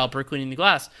percentile per cleaning the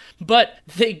glass. But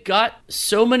they got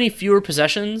so many fewer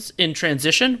possessions in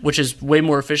transition, which is way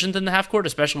more efficient than the half court,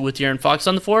 especially with De'Aaron Fox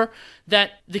on the floor,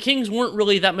 that the Kings weren't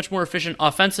really that much more efficient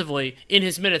offensively in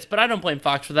his minutes. But I don't blame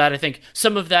Fox for that. I think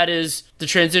some of that is the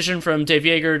transition from Dave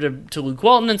Yeager to Luke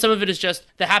Walton, and some of it is just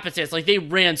the happenstance. They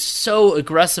ran so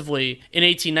aggressively in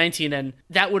 18-19, and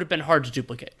that would have been hard to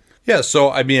duplicate. Yeah, so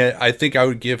I think I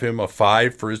would give him a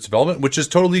 5 for his development, which is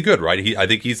totally good, right? I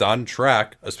think he's on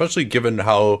track, especially given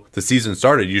how the season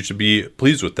started. You should be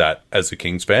pleased with that as a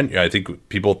Kings fan. I think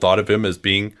people thought of him as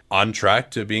being on track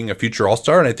to being a future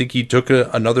All-Star, and I think he took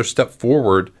another step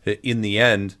forward in the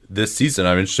end this season.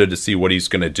 I'm interested to see what he's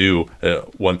going to do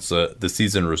once the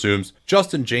season resumes.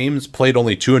 Justin James played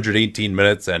only 218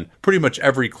 minutes, and pretty much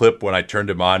every clip when I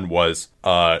turned him on was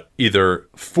either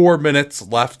 4 minutes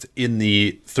left in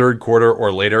the third quarter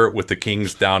or later with the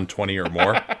Kings down 20 or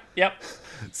more. Yep.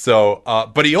 So,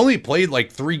 but he only played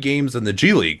 3 games in the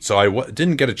G League, so I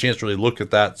didn't get a chance to really look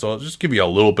at that. So I'll just give you a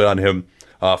little bit on him.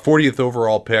 40th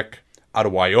overall pick out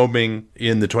of Wyoming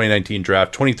in the 2019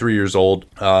 draft, 23 years old.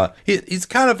 He's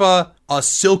kind of a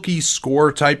silky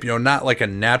score type, not like a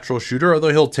natural shooter, although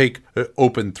he'll take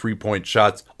open 3-point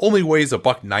shots. Only weighs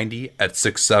 $190 at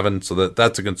 6'7", so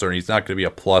that's a concern. He's not going to be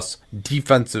a plus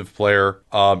defensive player.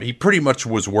 He pretty much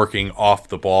was working off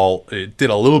the ball. Did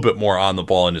a little bit more on the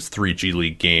ball in his 3 G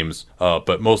League games,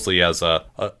 but mostly as a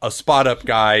spot-up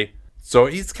guy. So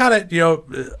he's kind of,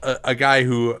 a guy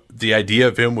who the idea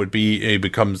of him would be he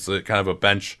becomes kind of a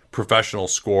bench professional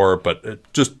scorer,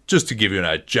 but just to give you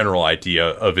a general idea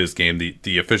of his game,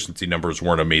 the efficiency numbers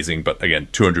weren't amazing, but again,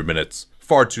 200 minutes,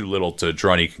 far too little to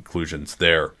draw any conclusions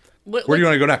there. Where do you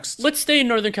want to go next? Let's stay in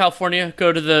Northern California,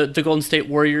 go to the Golden State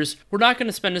Warriors. We're not going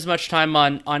to spend as much time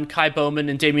on Kai Bowman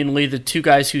and Damian Lee, the two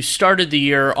guys who started the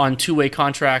year on two-way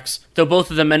contracts, though both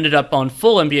of them ended up on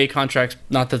full NBA contracts,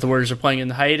 not that the Warriors are playing in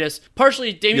the hiatus.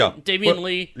 Partially, Damian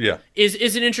Lee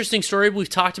is an interesting story. We've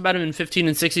talked about him in 15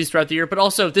 and 60s throughout the year, but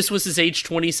also this was his age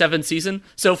 27 season.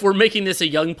 So if we're making this a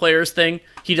young players thing,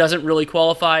 he doesn't really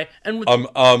qualify. And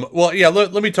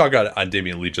let me talk on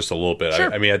Damian Lee just a little bit.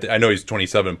 Sure. I know he's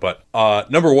 27, but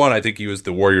number one, I think he was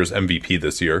the Warriors MVP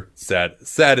this year. Sad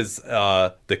as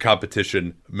the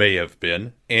competition may have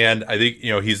been. And I think,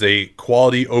 he's a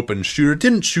quality open shooter.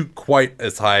 Didn't shoot quite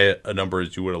as high a number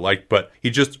as you would have liked, but he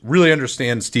just really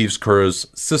understands Steve Kerr's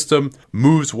system,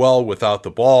 moves well without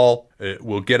the ball,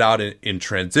 will get out in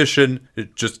transition,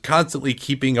 just constantly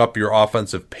keeping up your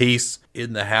offensive pace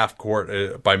in the half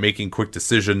court by making quick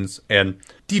decisions. And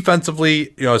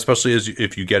defensively, especially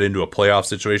if you get into a playoff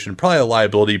situation, probably a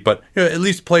liability, but at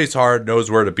least plays hard,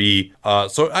 knows where to be.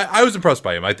 So I was impressed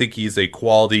by him. I think he's a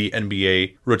quality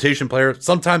NBA rotation player.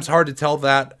 Sometimes hard to tell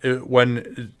that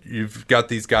when you've got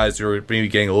these guys who are maybe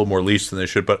getting a little more leash than they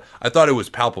should, but I thought it was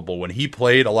palpable. When he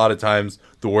played, a lot of times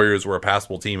the Warriors were a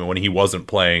passable team, and when he wasn't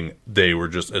playing, they were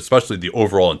just, especially the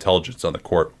overall intelligence on the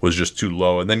court was just too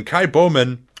low. And then Kai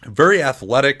Bowman, very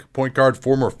athletic point guard,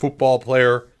 former football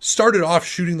player, started off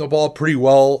shooting the ball pretty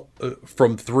well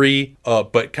from three,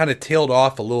 but kind of tailed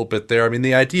off a little bit there. I mean,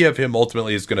 the idea of him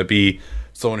ultimately is going to be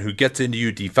someone who gets into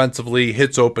you defensively,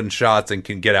 hits open shots, and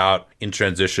can get out in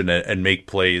transition and make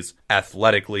plays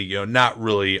athletically, not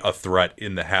really a threat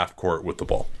in the half court with the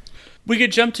ball. We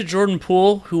could jump to Jordan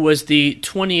Poole, who was the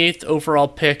 28th overall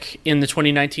pick in the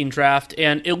 2019 draft,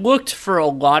 and it looked for a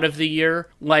lot of the year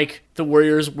like the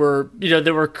Warriors were,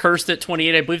 they were cursed at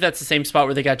 28. I believe that's the same spot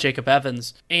where they got Jacob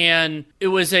Evans. And it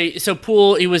was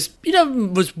Poole, he was,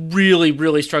 was really,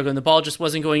 really struggling. The ball just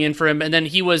wasn't going in for him. And then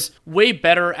he was way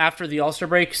better after the All-Star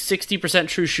break, 60%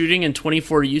 true shooting and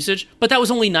 24 usage, but that was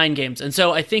only 9 games. And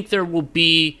so I think there will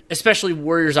be, especially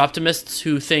Warriors optimists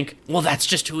who think, well, that's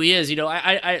just who he is.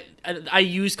 I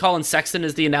use Colin Sexton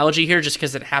as the analogy here just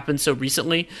because it happened so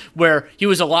recently, where he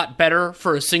was a lot better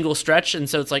for a single stretch, and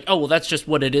so it's like, oh, well, that's just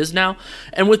what it is now.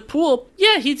 And with Poole,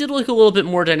 yeah, he did look a little bit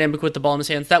more dynamic with the ball in his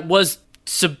hands. That was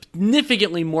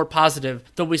significantly more positive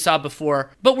than we saw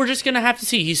before, but we're just going to have to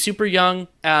see. He's super young,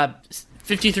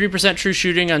 53% true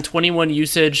shooting on 21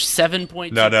 usage,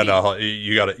 7.2. No.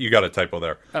 You got a typo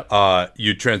there. Oh.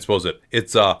 You transpose it.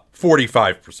 It's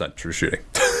 45% true shooting.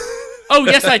 Oh,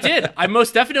 yes, I did. I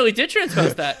most definitely did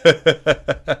transpose that.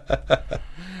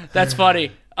 That's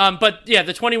funny. But yeah,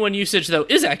 the 21 usage though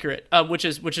is accurate, which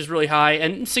is really high,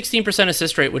 and 16%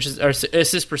 assist rate, or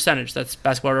assist percentage. That's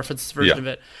Basketball Reference's version of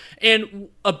it. And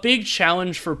a big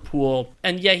challenge for Poole,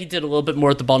 and yeah, he did a little bit more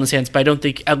with the ball in his hands, but I don't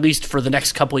think, at least for the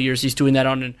next couple of years, he's doing that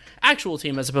on an actual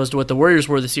team as opposed to what the Warriors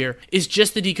were this year, is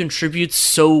just that he contributes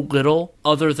so little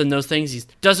other than those things. He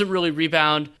doesn't really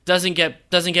rebound, doesn't get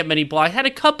many blocks, had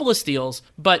a couple of steals,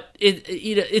 but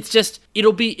it's just,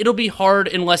 it'll be hard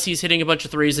unless he's hitting a bunch of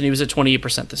threes, and he was at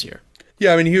 28% this year.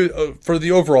 Yeah, I mean, he for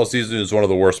the overall season, he was one of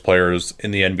the worst players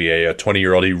in the NBA. A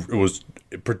 20-year-old, he was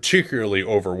particularly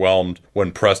overwhelmed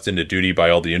when pressed into duty by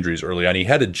all the injuries early on. He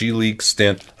had a G League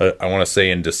stint, I want to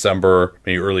say in December,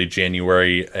 maybe early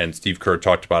January, and Steve Kerr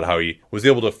talked about how he was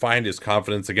able to find his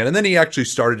confidence again, and then he actually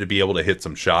started to be able to hit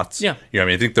some shots. Yeah. I mean,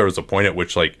 I think there was a point at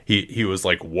which he was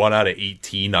 1 out of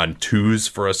 18 on twos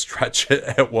for a stretch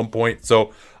at one point.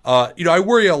 So, I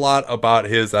worry a lot about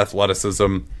his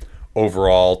athleticism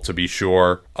overall, to be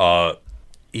sure.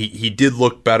 He did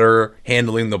look better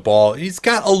handling the ball. He's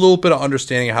got a little bit of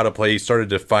understanding of how to play. He started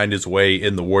to find his way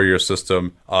in the Warrior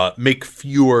system, make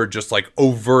fewer just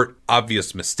overt,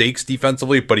 obvious mistakes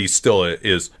defensively, but he still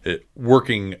is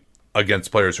working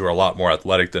against players who are a lot more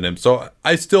athletic than him. So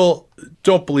I still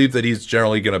don't believe that he's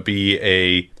generally going to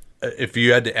be if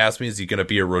you had to ask me, is he going to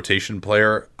be a rotation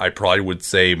player? I probably would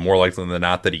say more likely than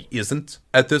not that he isn't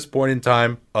at this point in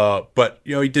time. But,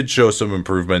 he did show some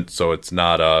improvement, so it's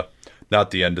not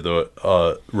the end of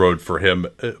the road for him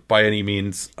by any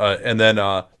means. And then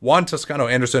Juan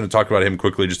Toscano-Anderson, to talk about him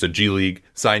quickly, just a G League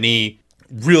signee.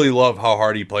 Really love how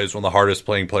hard he plays, one of the hardest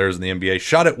playing players in the NBA.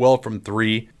 Shot it well from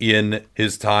 3 in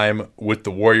his time with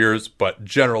the Warriors, but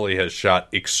generally has shot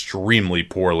extremely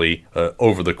poorly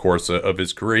over the course of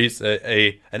his career. He's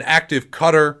an active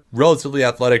cutter, relatively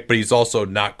athletic, but he's also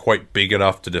not quite big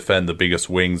enough to defend the biggest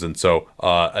wings. And so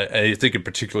I think in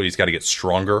particular he's got to get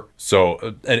stronger.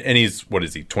 So, and he's,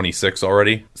 26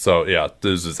 already? So yeah,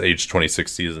 this is his age 26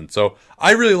 season. So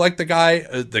I really like the guy,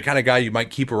 the kind of guy you might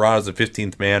keep around as a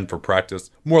 15th man for practice.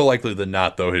 More likely than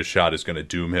not, though, his shot is going to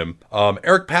doom him.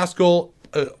 Eric Paschall,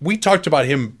 we talked about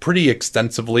him pretty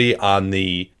extensively on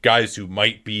the guys who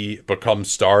might become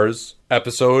stars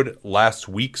episode last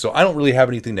week, so I don't really have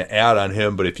anything to add on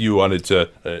him, but if you wanted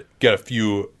to get a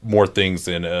few more things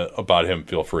in about him,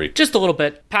 feel free. Just a little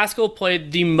bit. Pascal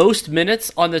played the most minutes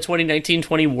on the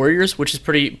 2019-20 Warriors, which is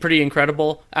pretty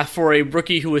incredible for a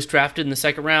rookie who was drafted in the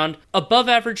second round. Above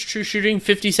average true shooting,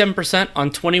 57%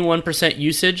 on 21%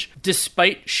 usage,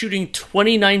 despite shooting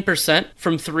 29%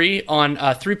 from three on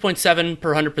 3.7 per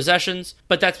 100 possessions,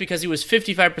 but that's because he was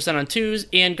 55% on twos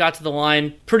and got to the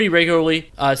line pretty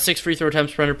regularly, 6 free throw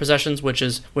attempts per 100 possessions,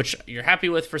 which you're happy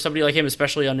with for somebody like him,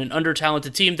 especially on an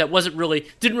under-talented team that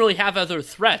didn't really have other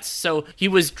threats. So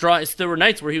there were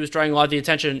nights where he was drawing a lot of the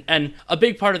attention, and a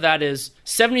big part of that is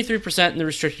 73% in the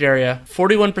restricted area,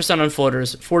 41% on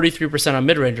floaters, 43% on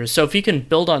mid-rangers. So if he can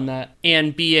build on that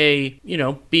and be a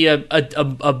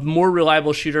more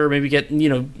reliable shooter, maybe get,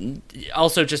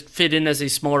 also just fit in as a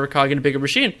smaller cog in a bigger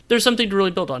machine, there's something to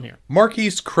really build on here.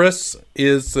 Marquise Chris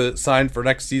is signed for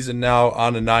next season now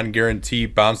on a non-guarantee,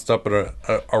 bounced up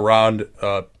around,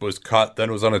 was cut,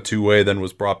 then was on a two-way, then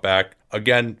was brought back.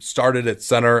 Again, started at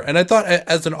center, and I thought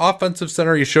as an offensive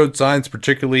center, he showed signs,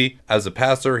 particularly as a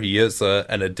passer. He is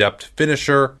an adept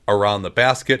finisher around the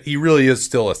basket. He really is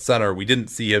still a center. We didn't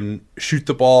see him shoot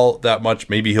the ball that much.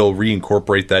 Maybe he'll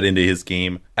reincorporate that into his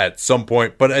game at some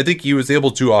point, but I think he was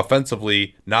able to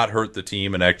offensively not hurt the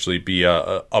team and actually be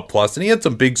a plus. And he had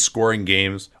some big scoring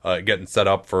games, getting set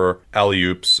up for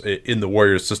alley-oops in the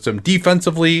Warriors system.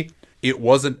 Defensively, it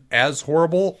wasn't as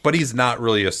horrible, but he's not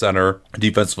really a center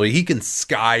defensively. He can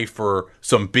sky for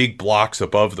some big blocks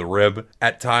above the rim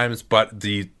at times, but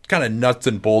the kind of nuts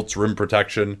and bolts rim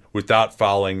protection without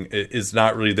fouling is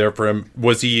not really there for him.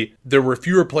 There were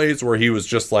fewer plays where he was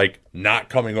just like not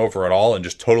coming over at all and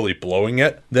just totally blowing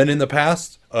it than in the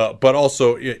past. But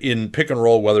also in pick and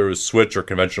roll, whether it was switch or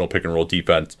conventional pick and roll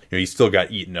defense, he still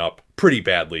got eaten up pretty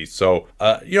badly. So,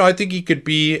 I think he could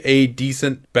be a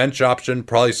decent bench option,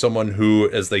 probably someone who,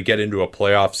 as they get into a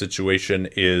playoff situation,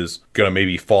 is going to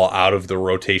maybe fall out of the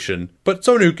rotation, but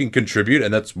someone who can contribute,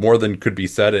 and that's more than could be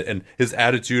said. And his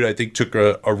attitude, I think, took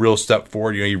a real step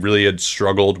forward. He really had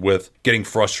struggled with getting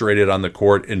frustrated on the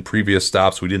court in previous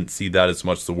stops. We didn't see that as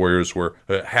much. The Warriors were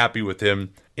happy with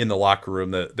him in the locker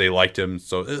room, that they liked him.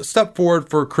 So a step forward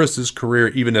for Chris's career,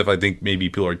 even if I think maybe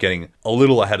people are getting a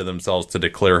little ahead of themselves to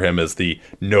declare him as the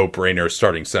no-brainer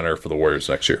starting center for the Warriors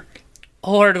next year.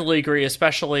 Wholeheartedly agree,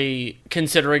 especially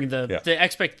considering the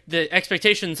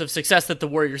expectations of success that the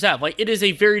Warriors have. Like, it is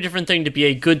a very different thing to be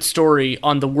a good story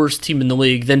on the worst team in the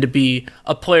league than to be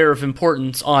a player of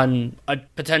importance on a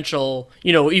potential,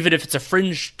 even if it's a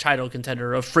fringe title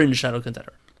contender.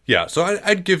 Yeah, so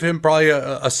I'd give him probably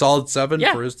a solid 7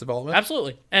 for his development.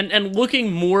 Absolutely. And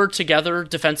looking more together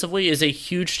defensively is a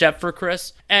huge step for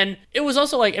Chris. And it was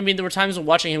also there were times when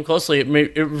watching him closely,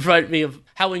 it reminded me of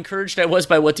how encouraged I was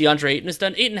by what DeAndre Ayton has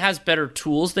done. Ayton has better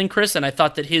tools than Chris, and I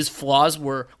thought that his flaws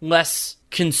were less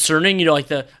concerning.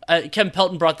 Kevin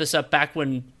Pelton brought this up back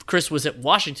when Chris was at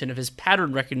Washington, of his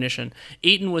pattern recognition.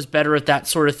 Ayton was better at that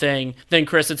sort of thing than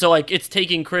Chris. And so it's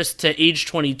taking Chris to age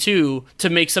 22 to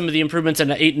make some of the improvements,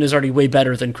 and Ayton is already way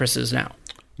better than Chris is now.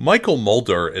 Michael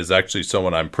Mulder is actually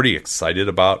someone I'm pretty excited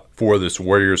about for this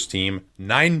Warriors team.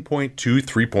 9.2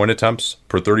 3-point attempts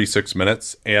per 36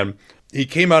 minutes. And he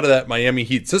came out of that Miami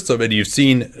Heat system, and you've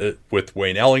seen with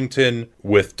Wayne Ellington,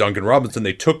 with Duncan Robinson,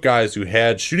 they took guys who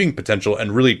had shooting potential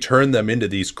and really turned them into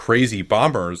these crazy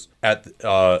bombers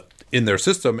in their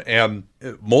system. And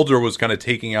Mulder was kind of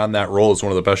taking on that role as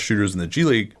one of the best shooters in the G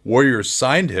League. Warriors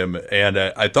signed him, and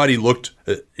I thought he looked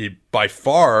by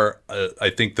far, I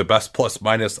think, the best plus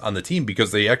minus on the team,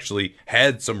 because they actually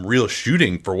had some real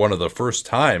shooting for one of the first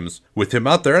times with him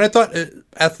out there. And I thought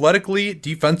athletically,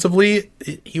 defensively,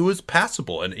 he was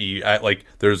passable. And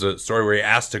there's a story where he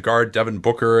asked to guard Devin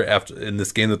Booker in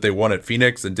this game that they won at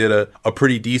Phoenix, and did a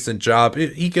pretty decent job.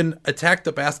 He can attack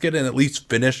the basket and at least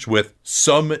finish with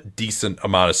some decent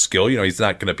amount of skill. He's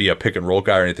not going to be a pick and roll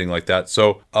guy or anything like that.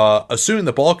 So assuming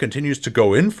the ball continues to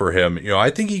go in for him, I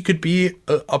think he could be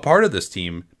a part of this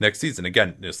team next season.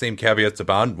 Again, the same caveats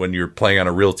abound when you're playing on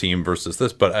a real team versus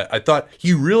this, but I thought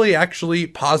he really actually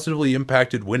positively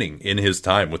impacted winning in his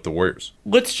time with the Warriors.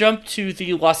 Let's jump to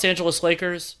the Los Angeles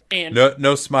Lakers. And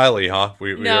no Smiley, huh?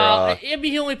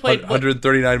 He only played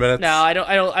 139 minutes. No, I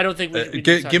don't think we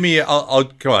give me. I'll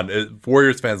come on.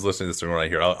 Warriors fans listening to this right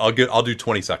here. I'll do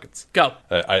 20 seconds. Go.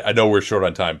 I know we're short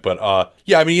on time, but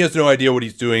he has no idea what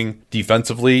he's doing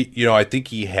defensively. I think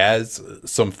he has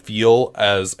some feel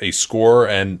as a scorer,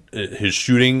 and his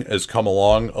shooting has come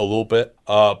along a little bit.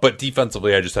 But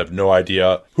defensively, I just have no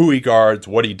idea who he guards,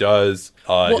 what he does.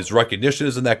 His recognition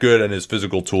isn't that good, and his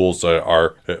physical tools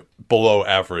are below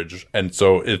average. And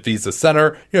so if he's a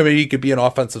center, maybe he could be an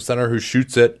offensive center who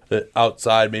shoots it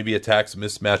outside, maybe attacks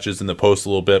mismatches in the post a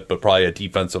little bit, but probably a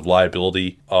defensive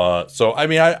liability. So, I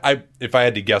mean, I if I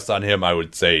had to guess on him, I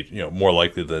would say, more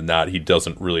likely than not, he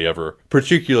doesn't really ever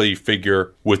particularly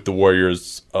figure with the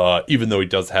Warriors, even though he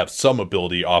does have some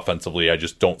ability offensively. I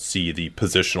just don't see the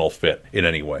positional fit in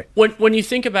any way. When you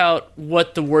think about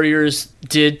what the Warriors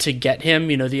did to get him,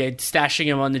 the stashing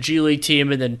him on the G League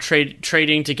team and then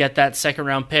trading to get that second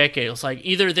round pick, it was like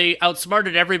either they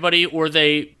outsmarted everybody or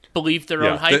they believed their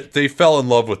own hype. They fell in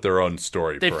love with their own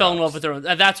story. They fell in love with their own.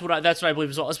 That's what I believe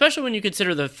as well. Especially when you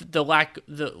consider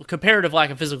the comparative lack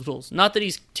of physical tools. Not that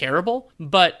he's terrible,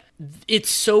 but it's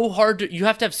so hard you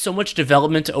have to have so much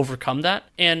development to overcome that.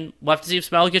 And we'll have to see if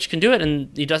Smailagic can do it.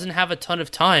 And he doesn't have a ton of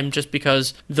time just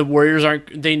because the Warriors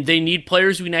they need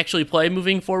players who can actually play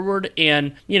moving forward.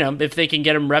 And if they can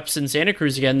get him reps in Santa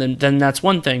Cruz again, then that's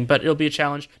one thing. But it'll be a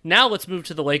challenge. Now let's move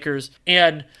to the Lakers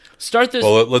and start this.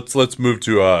 Well, let's move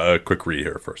to a quick read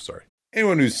here first. Sorry.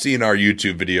 Anyone who's seen our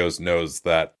YouTube videos knows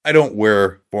that I don't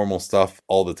wear formal stuff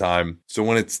all the time. So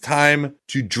when it's time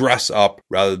to dress up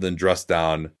rather than dress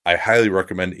down, I highly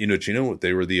recommend Indochino.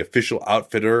 They were the official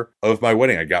outfitter of my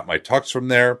wedding. I got my tux from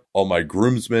there. All my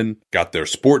groomsmen got their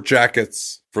sport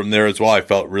jackets from there as well. I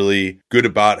felt really good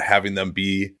about having them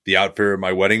be the outfitter of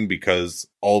my wedding because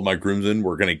all of my groomsmen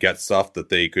were going to get stuff that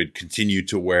they could continue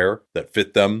to wear that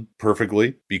fit them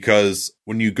perfectly. Because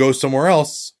when you go somewhere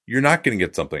else, you're not going to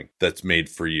get something that's made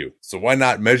for you. So why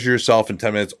not measure yourself in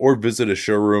 10 minutes or visit a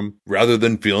showroom rather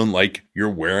than feeling like you're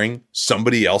wearing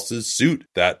somebody else's suit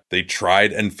that they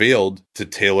tried and failed to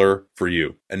tailor for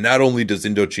you. And not only does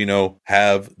Indochino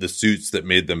have the suits that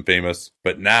made them famous,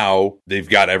 but now they've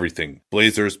got everything.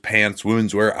 Blazers, pants,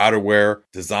 women's wear, outerwear,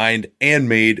 designed and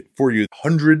made for you.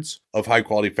 Hundreds of high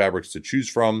quality fabrics to choose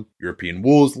from. European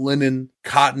wools, linen,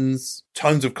 cottons,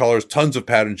 tons of colors, tons of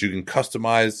patterns. You can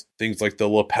customize things like the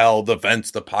lapel, the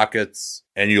vents, the pockets,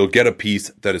 and you'll get a piece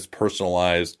that is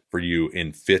personalized for you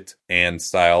in fit and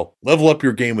style. Level up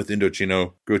your game with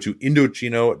Indochino. Go to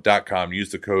Indochino.com.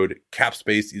 Use the code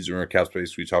CAPSPACE. Use the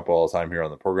CAPSPACE we talk about all the time here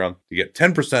on the program to get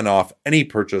 10% off any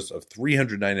purchase of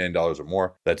 $399 or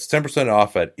more. That's 10%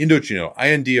 off at Indochino,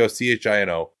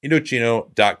 Indochino,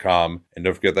 Indochino.com. And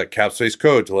don't forget that CAPSPACE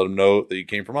code to let them know that you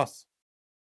came from us.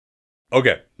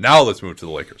 Okay, now let's move to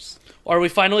the Lakers. Are we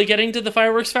finally getting to the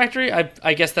fireworks factory?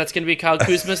 I guess that's going to be Kyle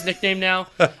Kuzma's nickname now.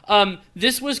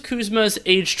 This was Kuzma's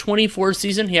age 24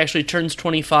 season. He actually turns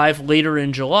 25 later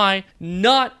in July.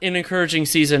 Not an encouraging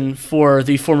season for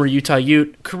the former Utah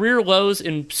Ute. Career lows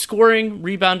in scoring,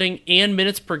 rebounding, and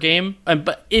minutes per game.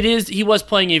 But he was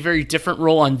playing a very different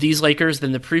role on these Lakers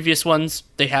than the previous ones.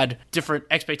 They had different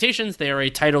expectations. They are a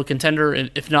title contender,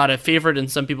 if not a favorite in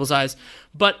some people's eyes.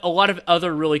 But a lot of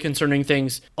other really concerning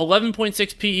things.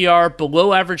 11.6 PER,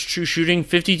 below average true shooting,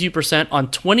 52%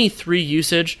 on 23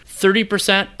 usage,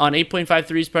 30% on 8.5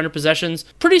 threes per 100 possessions.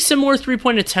 Pretty similar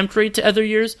three-point attempt rate to other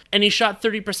years, and he shot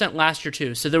 30% last year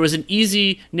too. So there was an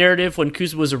easy narrative when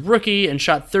Kuzma was a rookie and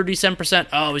shot 37%.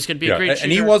 Oh, he's going to be a great shooter.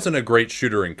 And he wasn't a great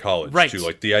shooter in college, right, too.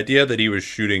 Like the idea that he was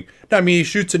shooting, he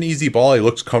shoots an easy ball. He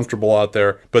looks comfortable out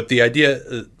there. But the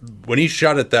idea, when he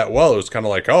shot it that well, it was kind of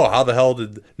like, oh, how the hell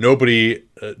did nobody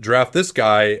draft this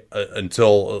guy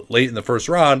until late in the first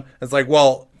round? It's like,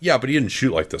 well, yeah, but he didn't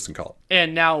shoot like this in college.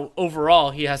 And now,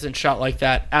 overall, he hasn't shot like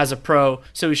that as a pro.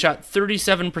 So he shot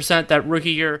 37% that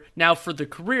rookie year. Now, for the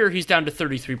career, he's down to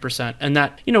 33%. And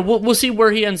that, we'll see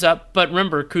where he ends up. But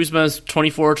remember, Kuzma's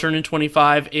 24, turning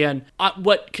 25. And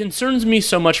what concerns me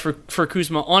so much for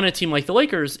Kuzma on a team like the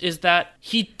Lakers is that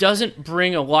he doesn't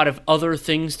bring a lot of other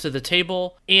things to the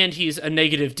table. And he's a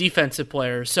negative defensive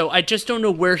player. So I just don't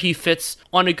know where he fits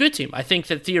on a good team. I think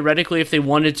that theoretically, if they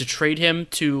wanted to trade him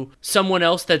to someone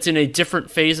else that's in a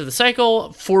different phase of the cycle,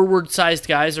 forward-sized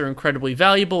guys are incredibly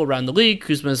valuable around the league.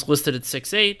 Kuzma is listed at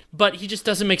 6'8", but he just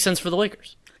doesn't make sense for the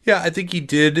Lakers. Yeah, I think he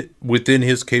did, within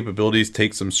his capabilities,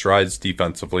 take some strides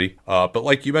defensively. But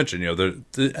like you mentioned,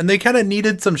 and they kind of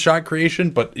needed some shot creation,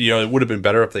 but, it would have been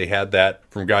better if they had that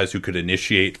from guys who could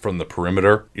initiate from the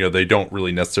perimeter. They don't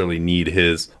really necessarily need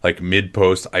his,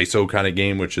 mid-post ISO kind of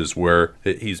game, which is where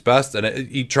he's best. And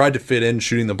he tried to fit in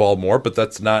shooting the ball more, but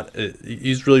that's not,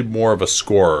 he's really more of a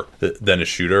scorer than a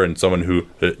shooter and someone who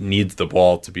needs the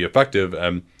ball to be effective.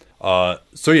 And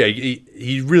So yeah,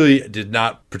 he really did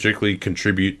not particularly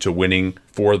contribute to winning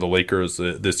for the Lakers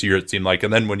this year, it seemed like.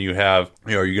 And then when you have,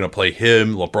 you're going to play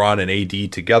him, LeBron, and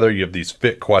AD together, you have these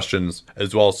fit questions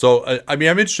as well. So, I'm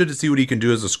interested to see what he can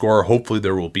do as a scorer. Hopefully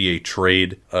there will be a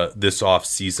trade this off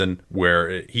season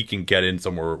where he can get in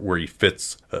somewhere where he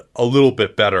fits a little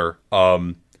bit better.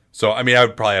 So, I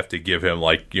would probably have to give him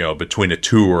between a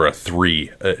 2 or a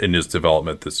 3 in his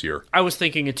development this year. I was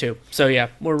thinking a 2. So, yeah,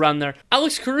 we're around there.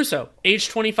 Alex Caruso, age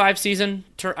 25 season,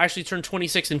 actually turned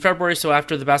 26 in February, so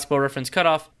after the Basketball Reference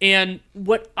cutoff. And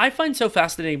what I find so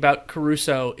fascinating about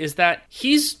Caruso is that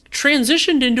he's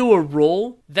transitioned into a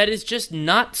role that is just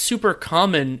not super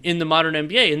common in the modern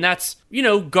NBA. And that's,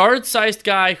 guard-sized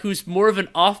guy who's more of an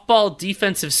off-ball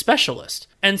defensive specialist.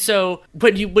 And so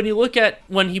when you look at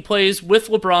when he plays with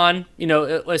LeBron,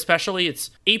 especially,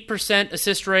 it's 8%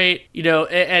 assist rate,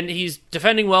 and he's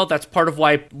defending well. That's part of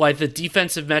why the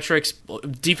defensive metrics,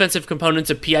 defensive components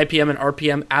of PIPM and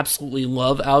RPM absolutely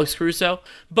love Alex Caruso.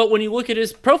 But when you look at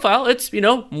his profile, it's,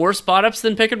 more spot ups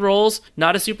than pick and rolls,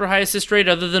 not a super high assist rate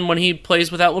other than when he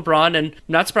plays without LeBron. And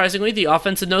not surprisingly, the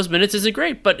offense in those minutes isn't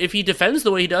great. But if he defends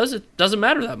the way he does, it doesn't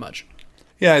matter that much.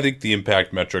 Yeah, I think the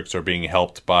impact metrics are being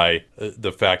helped by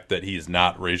the fact that he's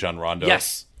not Rajon Rondo.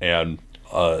 Yes. And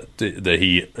that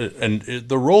he and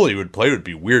the role he would play would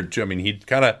be weird too. He'd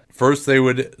kind of first they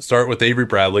would start with Avery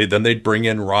Bradley, then they'd bring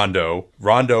in Rondo.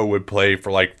 Rondo would play for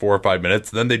 4 or 5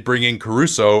 minutes, then they'd bring in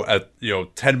Caruso at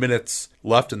 10 minutes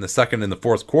left in the second and the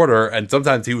fourth quarter, and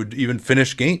sometimes he would even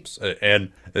finish games.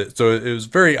 And so it was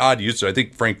very odd use. I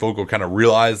think Frank Vogel kind of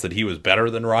realized that he was better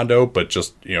than Rondo, but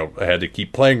just had to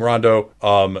keep playing Rondo.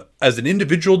 As an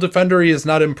individual defender, he is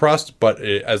not impressed, but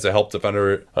as a help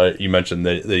defender, you mentioned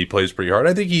that he plays pretty hard.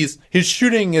 I think his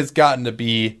shooting has gotten to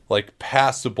be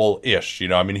passable-ish.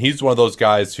 He's one of those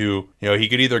guys who he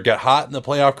could either get hot in the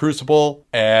playoff crucible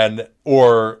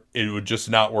or it would just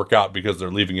not work out because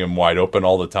they're leaving him wide open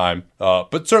all the time.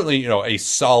 But certainly, a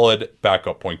solid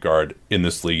backup point guard in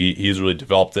this league. He's really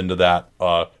developed into that,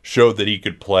 showed that he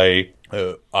could play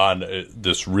on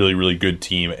this really, really good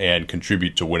team and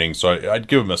contribute to winning. So I'd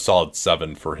give him a solid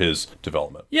 7 for his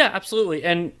development. Yeah, absolutely.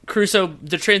 And Caruso,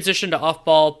 the transition to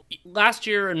off-ball, last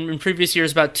year and in previous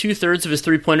years, about 2/3 of his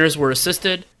three-pointers were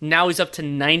assisted. Now he's up to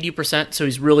 90%, so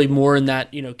he's really more in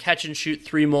that, catch-and-shoot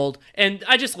 3 mold. And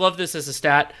I just love this as a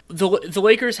stat. The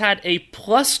Lakers had a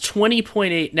plus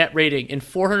 20.8 net rating in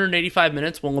 485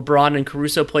 minutes when LeBron and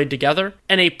Caruso played together,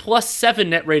 and a plus 7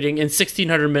 net rating in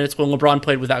 1,600 minutes when LeBron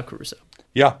played without Caruso.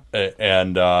 Yeah,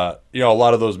 and a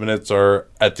lot of those minutes are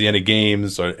at the end of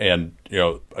games, and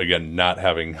again, not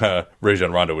having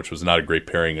Rajon Rondo, which was not a great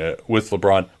pairing with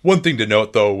LeBron. One thing to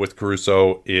note, though, with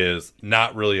Caruso is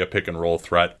not really a pick and roll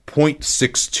threat.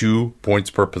 0.62 points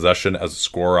per possession as a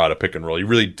scorer out of pick and roll. He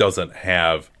really doesn't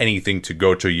have anything to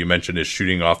go to. You mentioned his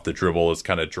shooting off the dribble has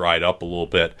kind of dried up a little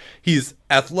bit. He's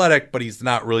athletic, but he's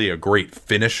not really a great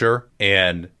finisher,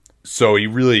 and so he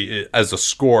really, as a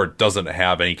scorer, doesn't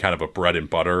have any kind of a bread and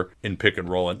butter in pick and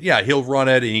roll. And yeah, he'll run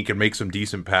it and he can make some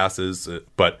decent passes.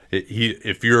 But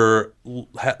if you're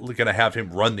going to have him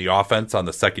run the offense on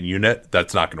the second unit,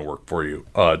 that's not going to work for you,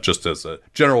 just as a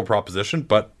general proposition.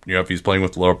 But if he's playing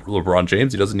with LeBron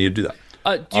James, he doesn't need to do that.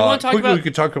 Do you want to talk about we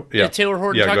could talk, Taylor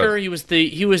Horton-Tucker? He was the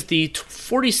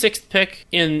 46th pick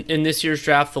in this year's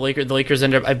draft. The Lakers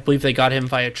ended up, I believe they got him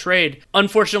via trade.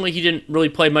 Unfortunately, he didn't really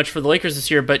play much for the Lakers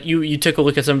this year, but you took a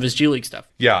look at some of his G League stuff.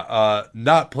 Yeah,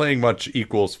 not playing much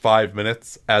equals 5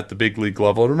 minutes at the big league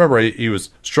level. Remember, he was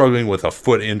struggling with a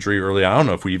foot injury early on. I don't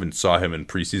know if we even saw him in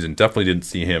preseason. Definitely didn't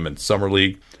see him in summer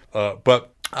league.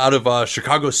 But out of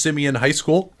Chicago Simeon High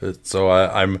School, so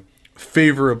I'm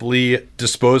favorably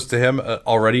disposed to him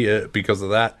already because of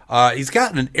that. He's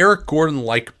got an Eric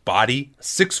Gordon-like body,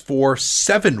 6'4",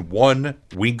 7'1"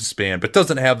 wingspan, but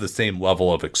doesn't have the same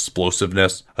level of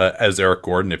explosiveness as Eric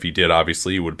Gordon. If he did,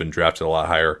 obviously, he would have been drafted a lot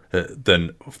higher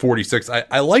than 46.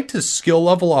 I liked his skill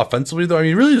level offensively, though.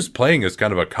 He really was playing as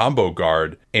kind of a combo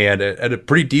guard and at a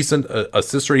pretty decent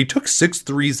assist rate. He took 6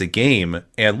 threes a game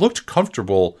and looked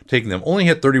comfortable taking them. Only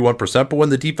hit 31%, but when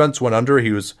the defense went under,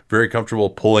 he was very comfortable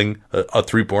pulling a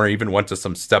three-pointer, even went to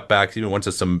some step backs, even went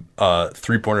to some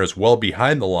three-pointers well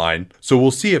behind the line. So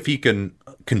we'll see if he can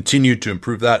continue to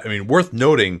improve that. Worth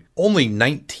noting, only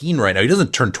 19 right now. He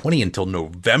doesn't turn 20 until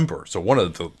November. So one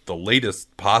of the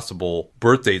latest possible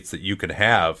birth dates that you can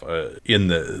have in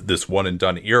this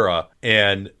one-and-done era.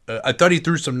 And I thought he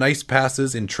threw some nice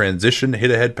passes in transition,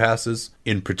 hit-ahead passes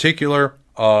in particular.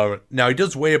 Now, he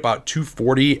does weigh about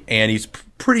 240, and he's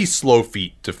pretty slow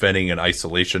feet defending in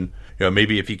isolation.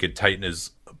 Maybe if he could tighten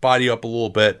his body up a little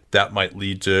bit, that might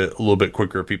lead to a little bit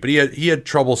quicker feet. But he had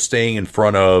trouble staying in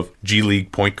front of G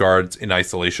League point guards in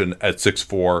isolation at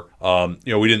 6'4".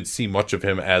 We didn't see much of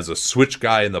him as a switch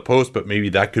guy in the post, but maybe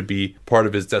that could be part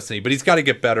of his destiny. But he's got to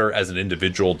get better as an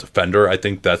individual defender. I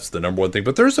think that's the number one thing.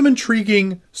 But there's some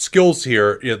intriguing skills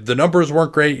here. The numbers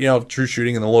weren't great. True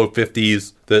shooting in the low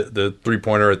 50s. The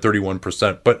three-pointer at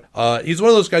 31%. But he's one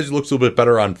of those guys who looks a little bit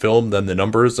better on film than the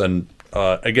numbers. And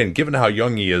again, given how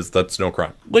young he is, that's no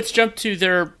crime. Let's jump to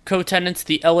their co-tenants,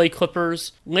 the LA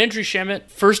Clippers. Landry Shamet,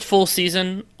 first full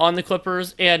season on the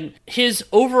Clippers, and his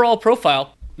overall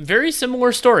profile, very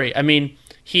similar story. I mean,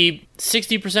 he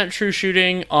 60% true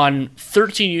shooting on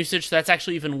 13 usage. That's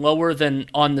actually even lower than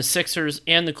on the Sixers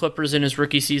and the Clippers in his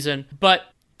rookie season. But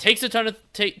takes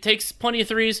plenty of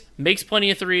threes, makes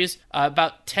plenty of threes,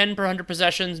 about 10 per 100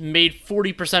 possessions, made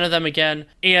 40% of them again,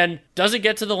 and doesn't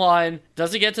get to the line,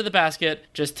 doesn't get to the basket,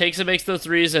 just takes and makes those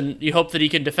threes, and you hope that he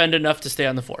can defend enough to stay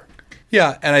on the floor.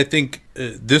 Yeah, and I think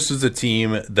this is a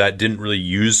team that didn't really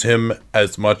use him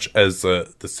as much as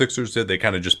the Sixers did. They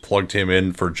kind of just plugged him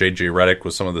in for J.J. Redick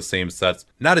with some of the same sets.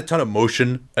 Not a ton of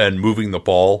motion and moving the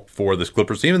ball for this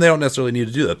Clippers team, and they don't necessarily need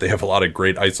to do that. They have a lot of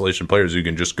great isolation players who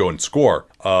can just go and score.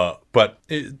 But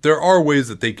there are ways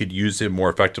that they could use him more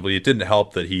effectively. It didn't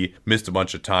help that he missed a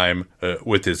bunch of time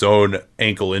with his own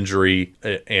ankle injury,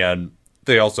 and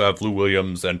they also have Lou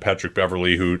Williams and Patrick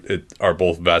Beverley, who are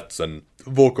both vets and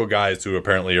vocal guys who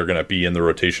apparently are going to be in the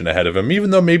rotation ahead of him,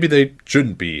 even though maybe they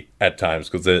shouldn't be at times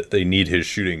because they need his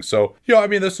shooting. So,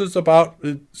 this is about,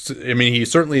 he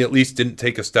certainly at least didn't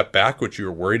take a step back, which you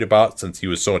were worried about since he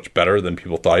was so much better than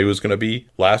people thought he was going to be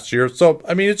last year. So,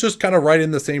 it's just kind of right in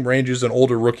the same range as an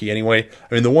older rookie anyway.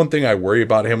 The one thing I worry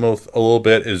about him a little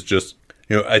bit is just,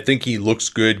 I think he looks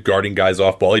good guarding guys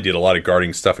off ball. He did a lot of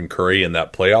guarding Stephen Curry in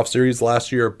that playoff series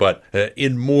last year, but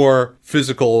in more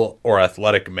physical or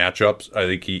athletic matchups, I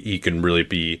think he can really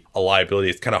be a liability.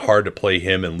 It's kind of hard to play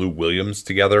him and Lou Williams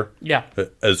together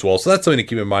as well. So that's something to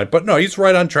keep in mind. But no, he's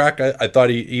right on track. I thought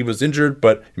he was injured,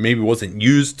 but maybe wasn't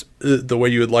used the way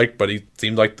you would like, but he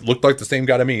looked like the same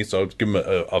guy to me. So give him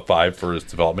a 5 for his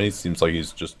development. He seems like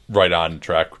he's just right on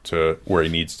track to where he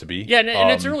needs to be. Yeah,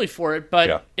 and it's early for it,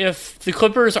 but if the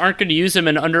Clippers aren't going to use him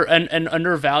and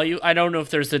undervalue, I don't know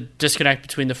if there's a disconnect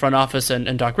between the front office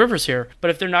and Doc Rivers here, but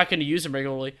if they're not going to use him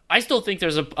regularly, I still think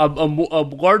there's a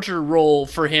larger role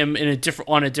for him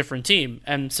on a different team.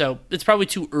 And so it's probably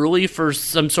too early for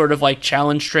some sort of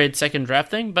challenge trade second draft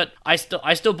thing, but I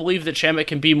still believe that Shamet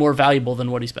can be more valuable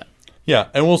than what he's been. Yeah,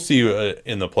 and we'll see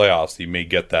in the playoffs. He may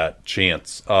get that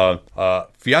chance.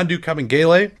 Mfiondu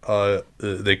Kabengele,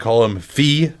 they call him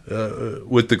Fee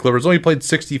with the Clippers. Only played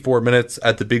 64 minutes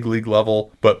at the big league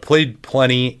level, but played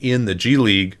plenty in the G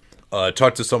League.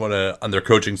 Talked to someone on their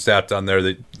coaching staff down there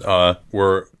that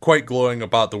were quite glowing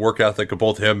about the work ethic of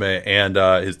both him and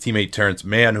his teammate Terrence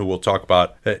Mann, who we'll talk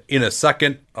about in a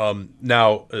second.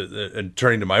 Now,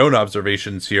 turning to my own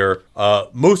observations here,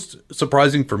 most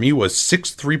surprising for me was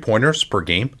 6 3-pointers per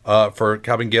game for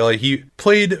Kabengele. He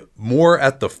played more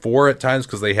at the 4 at times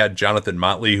because they had Jonathan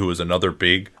Motley, who was another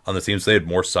big on the team, so they had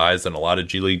more size than a lot of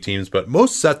G League teams. But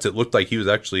most sets, it looked like he was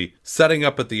actually setting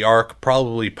up at the arc,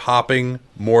 probably popping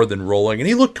more than rolling, and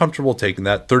he looked comfortable taking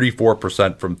that.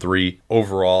 34% from 3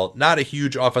 overall. Not a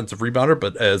huge offensive rebounder,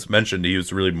 but as mentioned, he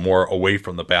was really more away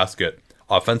from the basket.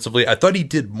 Offensively, I thought he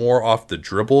did more off the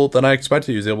dribble than I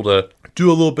expected. He was able to do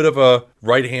a little bit of a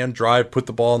right-hand drive, put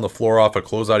the ball on the floor off a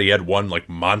closeout. He had one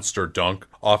monster dunk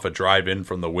off a drive in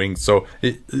from the wing. So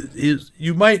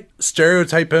you might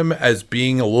stereotype him as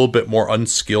being a little bit more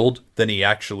unskilled than he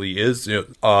actually is.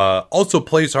 Also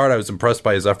plays hard. I was impressed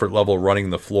by his effort level running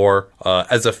the floor.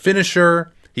 As a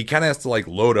finisher, he kind of has to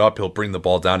load up. He'll bring the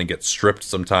ball down and get stripped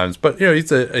sometimes. But,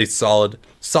 he's a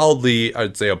solidly,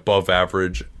 I'd say, above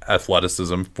average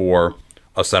athleticism for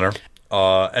a center.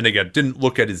 And again, didn't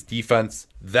look at his defense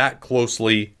that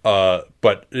closely.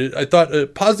 But I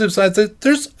thought positive sides,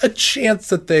 there's a chance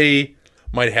that they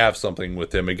might have something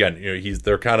with him. Again,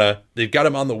 they've got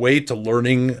him on the way to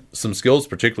learning some skills,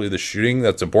 particularly the shooting.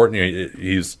 That's important.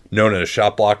 He's known as a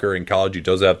shot blocker in college. He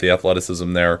does have the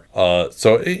athleticism there.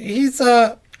 So he's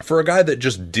for a guy that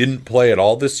just didn't play at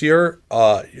all this year,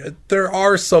 there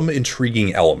are some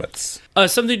intriguing elements.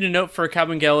 Something to note for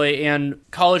Kabengele and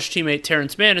college teammate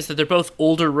Terrence Mann is that they're both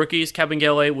older rookies.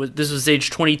 Kabengele this was his age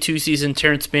 22 season.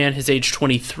 Terrence Mann his age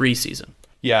 23 season.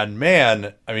 Yeah, and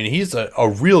Mann, he's a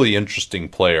really interesting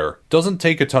player. Doesn't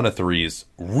take a ton of threes.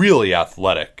 Really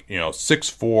athletic.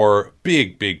 6'4",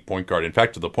 big point guard. In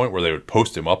fact, to the point where they would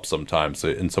post him up sometimes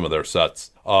in some of their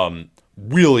sets.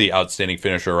 really outstanding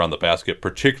finisher around the basket,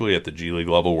 particularly at the G League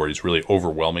level where he's really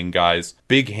overwhelming guys.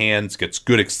 Big hands, gets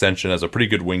good extension, has a pretty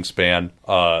good wingspan.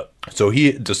 So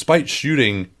he, despite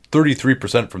shooting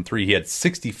 33% from three, he had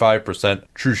 65%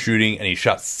 true shooting, and he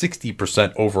shot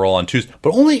 60% overall on twos,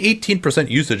 but only 18%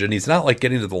 usage, and he's not like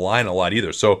getting to the line a lot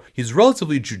either. So he's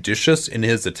relatively judicious in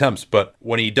his attempts, but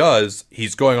when he does,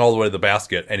 he's going all the way to the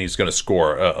basket, and he's going to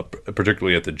score,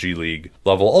 particularly at the G League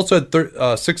level. Also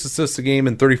had 6 assists a game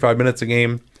in 35 minutes a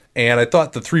game. And I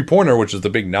thought the three-pointer, which is the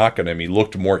big knock on him, he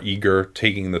looked more eager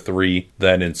taking the three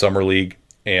than in Summer League.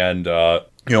 And,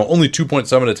 only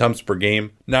 2.7 attempts per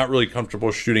game. Not really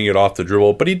comfortable shooting it off the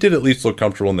dribble, but he did at least look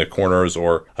comfortable in the corners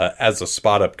or as a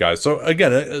spot-up guy. So,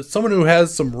 again, someone who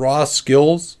has some raw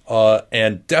skills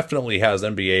and definitely has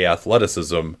NBA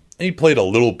athleticism. And he played a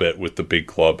little bit with the big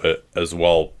club as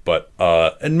well, but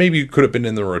and maybe could have been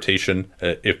in the rotation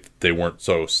if they weren't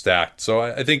so stacked. So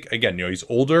I think, again, he's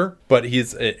older, but he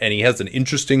has an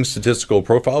interesting statistical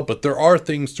profile, but there are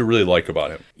things to really like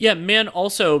about him. Yeah, man,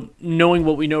 also, knowing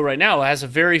what we know right now, has a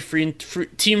very free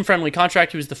team-friendly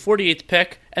contract. He was the 48th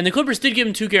pick, and the Clippers did give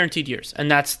him 2 guaranteed years,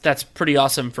 and that's pretty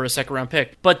awesome for a second-round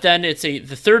pick. But then it's the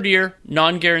third year,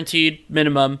 non-guaranteed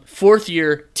minimum, fourth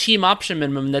year, team option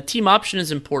minimum. And that team option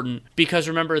is important because,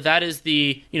 remember, that is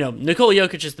Nikola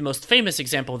Jokic is the most famous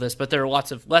example of this, but there are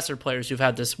lots of lesser players who've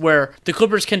had this, where the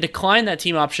Clippers can decline that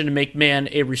team option to make Man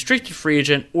a restricted free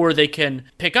agent, or they can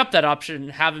pick up that option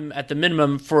and have him at the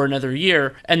minimum for another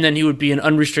year, and then he would be an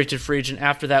unrestricted free agent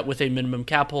after that with a minimum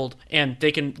cap hold, and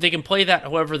they can play that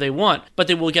however they want, but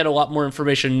they will get a lot more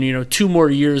information, 2 more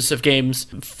years of games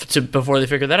before they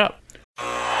figure that out.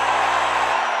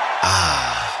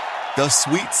 The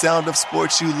sweet sound of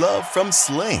sports you love from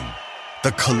Sling.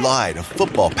 The collide of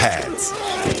football pads.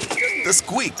 The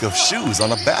squeak of shoes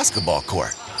on a basketball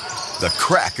court. The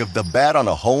crack of the bat on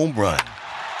a home run.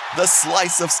 The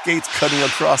slice of skates cutting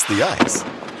across the ice.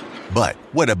 But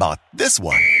what about this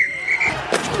one?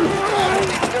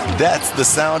 That's the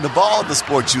sound of all the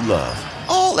sports you love,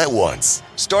 all at once.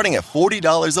 Starting at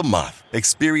 $40 a month.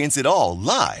 Experience it all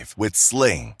live with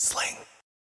Sling.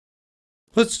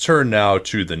 Let's turn now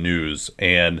to the news.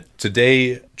 And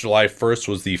today, July 1st,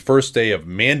 was the first day of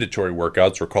mandatory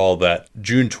workouts. Recall that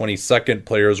June 22nd,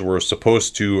 players were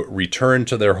supposed to return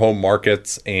to their home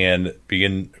markets and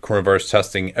begin coronavirus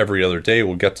testing every other day.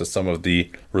 We'll get to some of the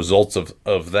results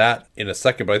of that in a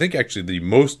second. But I think actually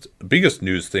the biggest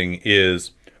news thing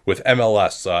is with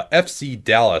MLS. FC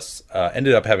Dallas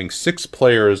ended up having 6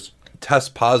 players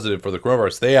test positive for the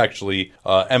coronavirus. They actually,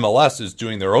 MLS is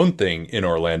doing their own thing in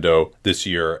Orlando this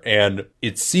year. And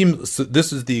it seems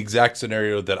this is the exact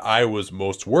scenario that I was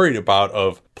most worried about,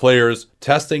 of players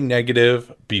testing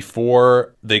negative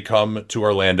before they come to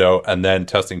Orlando and then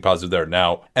testing positive there.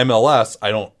 Now, MLS,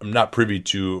 I'm not privy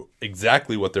to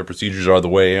exactly what their procedures are the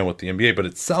way in with the NBA, but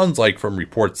it sounds like from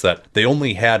reports that they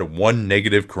only had 1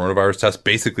 negative coronavirus test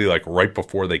basically like right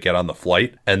before they get on the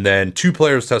flight, and then 2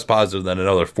 players test positive, then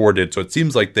another 4 did. So it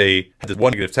seems like they had this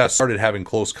 1 negative test, started having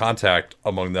close contact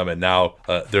among them, and now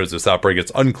there's this outbreak.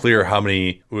 It's unclear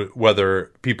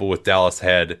whether people with Dallas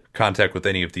had contact with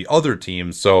any of the other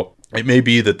teams. So it may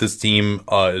be that this team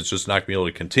is just not going to be able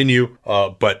to continue,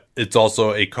 but it's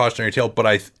also a cautionary tale.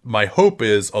 But my hope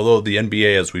is, although the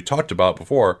NBA, as we talked about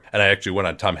before, and I actually went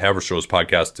on Tom Havershow's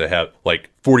podcast to have like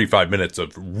 45 minutes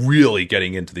of really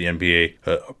getting into the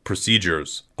NBA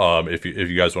procedures. If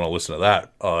you guys want to listen to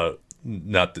that,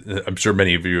 I'm sure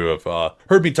many of you have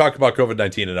heard me talk about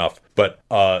COVID-19 enough, but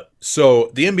so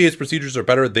the NBA's procedures are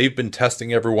better. They've been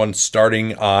testing everyone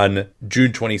starting on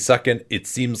June 22nd. It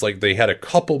seems like they had a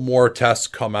couple more tests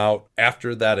come out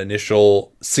after that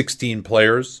initial 16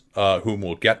 players, whom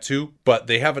we'll get to, but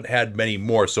they haven't had many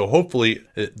more. So hopefully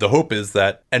the hope is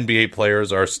that NBA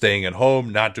players are staying at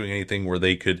home, not doing anything where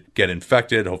they could get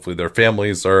infected. Hopefully their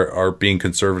families are being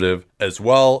conservative as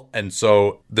well. And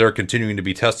so they're continuing to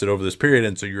be tested over this period.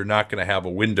 And so you're not going to have a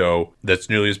window that's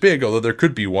nearly as big, although there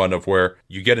could be one of where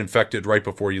you get infected right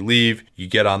before you leave, you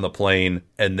get on the plane,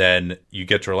 and then you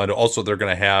get to Orlando. Also, they're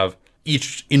going to have,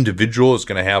 each individual is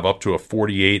going to have up to a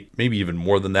 48, maybe even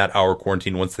more than that, hour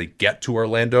quarantine once they get to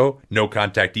Orlando. No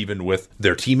contact even with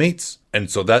their teammates.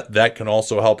 And so that can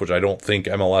also help, which I don't think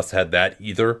MLS had that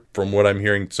either from what I'm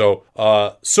hearing. So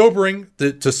sobering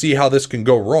to see how this can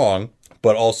go wrong,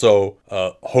 but also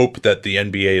hope that the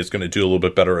NBA is going to do a little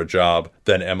bit better a job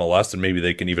than MLS, and maybe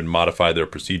they can even modify their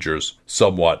procedures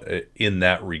somewhat in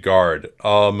that regard.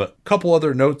 Couple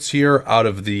other notes here out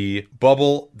of the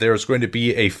bubble. There's going to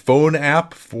be a phone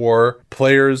app for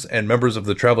players and members of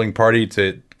the traveling party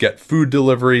to get food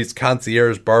deliveries,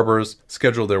 concierge barbers,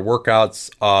 schedule their workouts.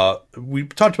 We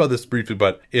talked about this briefly,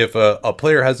 but if a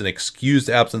player has an excused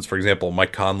absence, for example,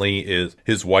 Mike Conley,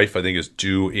 his wife, I think, is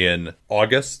due in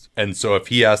August. And so if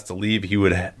he has to leave, he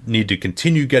would need to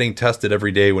continue getting tested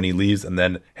every day when he leaves and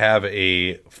then have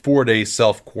a 4-day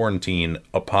self-quarantine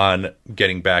upon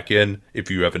getting back in. If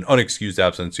you have an unexcused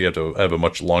absence, you have to have a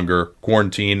much longer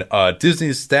quarantine.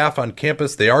 Disney's staff on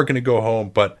campus, they are going to go home,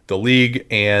 but the league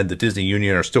and the Disney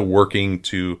Union are still working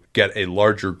to get a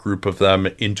larger group of them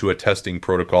into a testing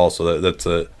protocol. So that's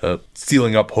a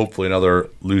sealing up, hopefully, another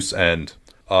loose end.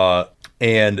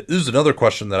 And this is another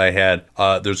question that I had.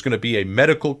 There's going to be a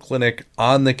medical clinic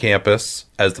on the campus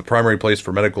as the primary place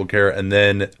for medical care. And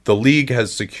then the league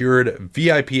has secured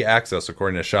VIP access,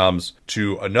 according to Shams,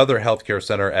 to another healthcare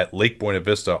center at Lake Buena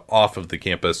Vista off of the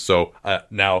campus. So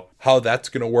now how that's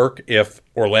going to work if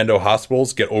Orlando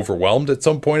hospitals get overwhelmed at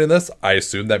some point in this, I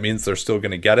assume that means they're still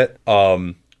going to get it.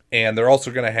 And they're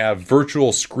also going to have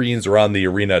virtual screens around the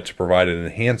arena to provide an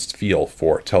enhanced feel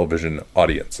for television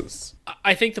audiences.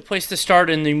 I think the place to start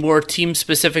in the more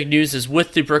team-specific news is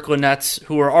with the Brooklyn Nets,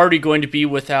 who are already going to be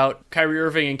without Kyrie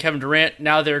Irving and Kevin Durant.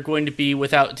 Now they're going to be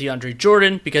without DeAndre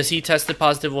Jordan because he tested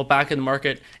positive while back in the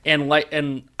market, and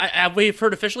we've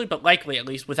heard officially, but likely at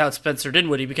least, without Spencer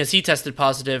Dinwiddie because he tested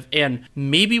positive and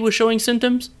maybe was showing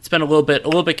symptoms. It's been a little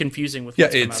bit confusing with. Yeah,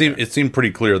 it seemed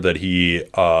pretty clear that he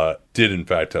did in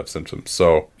fact have symptoms.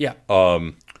 So yeah.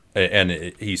 And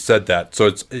he said that. So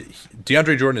it's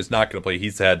DeAndre Jordan is not going to play.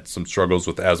 He's had some struggles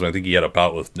with asthma. I think he had a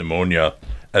bout with pneumonia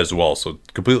as well. So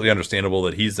completely understandable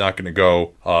that he's not going to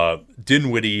go.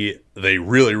 Dinwiddie, they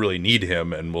really, really need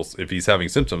him. And if he's having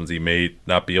symptoms, he may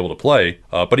not be able to play.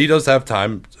 But he does have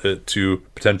time to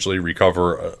potentially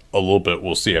recover a little bit.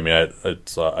 We'll see. I mean,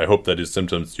 I hope that his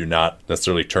symptoms do not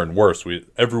necessarily turn worse.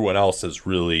 Everyone else has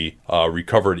really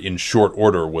recovered in short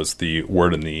order was the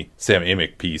word in the Sam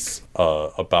Amick piece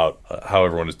about how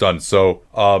everyone is done. So,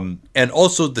 and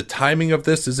also the timing of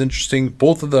this is interesting.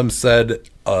 Both of them said,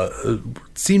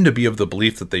 seem to be of the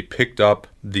belief that they picked up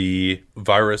the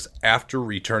virus after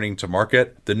returning to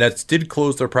market. The Nets did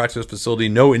close their practice facility.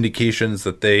 No indications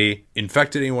that they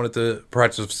infected anyone at the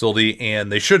practice facility,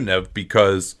 and they shouldn't have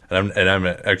because, and I'm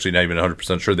actually not even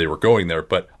 100% sure they were going there,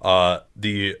 but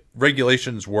the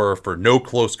regulations were for no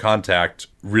close contact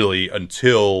really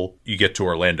until you get to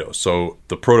Orlando. So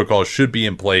the protocol should be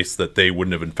in place that they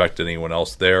wouldn't have infected anyone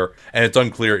else there. And it's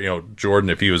unclear, Jordan,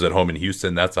 if he was at home in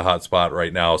Houston, that's a hot spot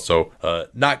right now. So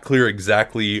not clear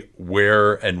exactly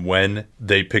where and when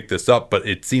they picked this up, but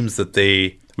it seems that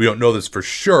we don't know this for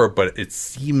sure, but it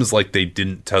seems like they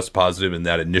didn't test positive in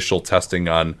that initial testing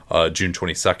on June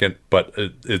 22nd. But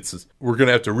we're going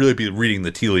to have to really be reading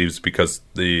the tea leaves because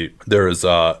the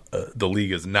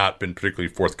league has not been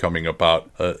particularly forthcoming about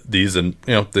these, and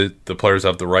the players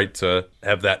have the right to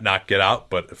have that not get out.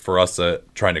 But for us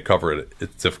trying to cover it,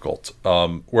 it's difficult.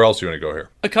 Where else do you want to go here?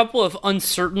 A couple of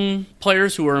uncertain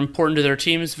players who are important to their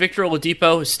teams. Victor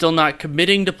Oladipo is still not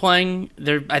committing to playing.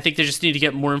 I think they just need to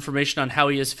get more information on how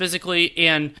he is physically.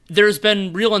 And there's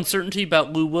been real uncertainty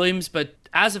about Lou Williams, but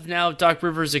as of now, Doc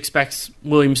Rivers expects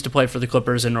Williams to play for the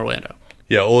Clippers in Orlando.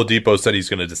 Yeah, Oladipo said he's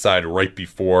going to decide right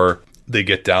before they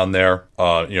get down there.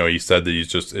 He said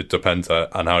that it depends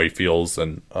on how he feels.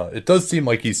 And it does seem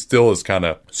like he still is kind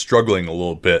of struggling a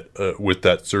little bit with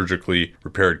that surgically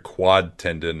repaired quad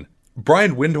tendon.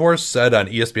 Brian Windhorst said on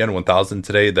ESPN 1000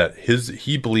 today that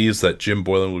he believes that Jim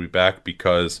Boylen will be back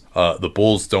because the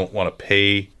Bulls don't want to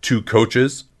pay two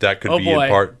coaches. That could be in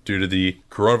part due to the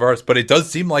coronavirus. But it does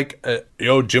seem like,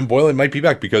 Jim Boylen might be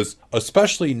back because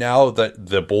especially now that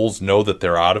the Bulls know that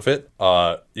they're out of it,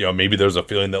 maybe there's a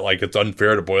feeling that like it's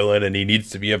unfair to Boylen and he needs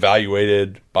to be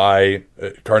evaluated by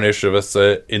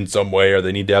Karnisovas in some way, or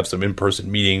they need to have some in-person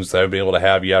meetings they haven't been able to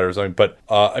have yet or something. But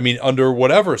under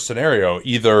whatever scenario,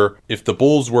 either if the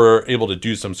Bulls were able to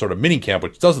do some sort of mini camp,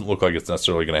 which doesn't look like it's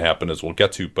necessarily going to happen as we'll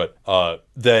get to, but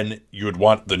then you would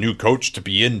want the new coach to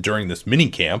be in during this mini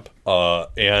camp.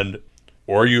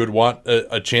 Or you would want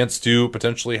a chance to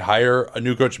potentially hire a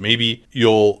new coach. Maybe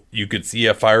you could see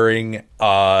a firing,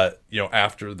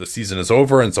 after the season is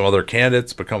over and some other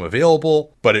candidates become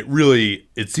available. But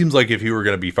it seems like if he were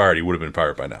going to be fired, he would have been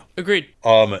fired by now. Agreed.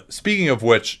 Speaking of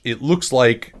which, it looks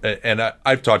like, and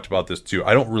I've talked about this too,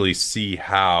 I don't really see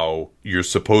how you're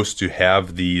supposed to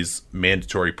have these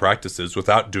mandatory practices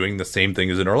without doing the same thing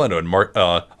as in Orlando.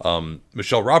 And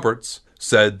Michelle Roberts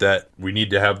said that we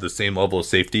need to have the same level of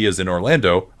safety as in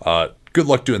Orlando. Good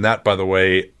luck doing that, by the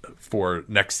way, for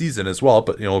next season as well.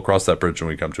 But, we'll cross that bridge when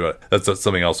we come to it. That's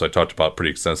something else I talked about pretty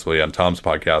extensively on Tom's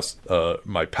podcast,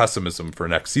 my pessimism for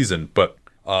next season. But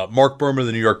Mark Berman of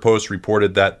the New York Post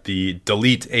reported that the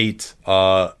Delete 8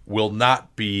 will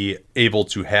not be able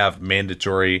to have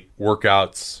mandatory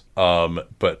workouts,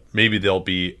 but maybe they'll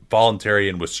be voluntary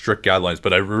and with strict guidelines.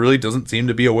 But it really doesn't seem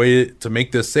to be a way to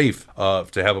make this safe, to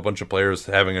have a bunch of players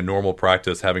having a normal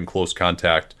practice, having close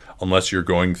contact, unless you're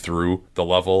going through the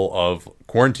level of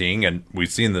quarantining. And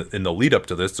we've seen that in the lead up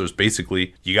to this, there's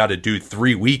basically, you got to do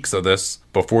 3 weeks of this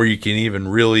before you can even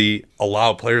really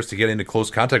allow players to get into close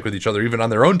contact with each other, even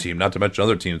on their own team, not to mention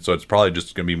other teams. So it's probably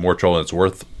just going to be more trouble than it's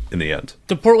worth in the end.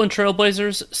 The Portland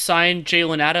Trailblazers signed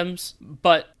Jalen Adams,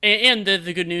 and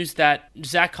the good news that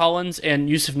Zach Collins and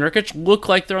Yusuf Nurkic look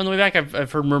like they're on the way back.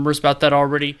 I've heard murmurs about that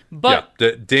already. But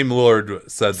yeah, Dame Lillard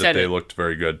said that they looked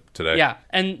very good today. Yeah,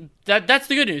 and that's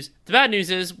the good news. The bad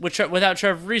news is, without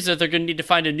Trevor Ariza, they're going to need to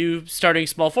find a new starting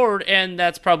small forward, and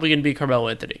that's probably going to be Carmelo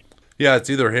Anthony. Yeah,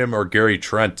 it's either him or Gary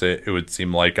Trent. It would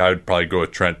seem like I would probably go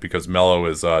with Trent because Melo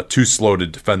is too slow to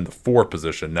defend the 4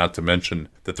 position, not to mention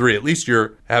the 3. At least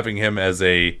you're having him as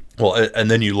a... Well, and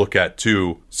then you look at,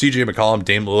 too, CJ McCollum,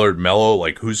 Dame Lillard, Melo,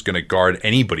 like, who's going to guard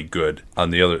anybody good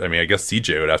on the other? I mean, I guess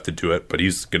CJ would have to do it, but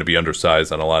he's going to be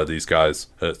undersized on a lot of these guys.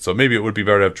 So maybe it would be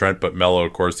better to have Trent, but Melo,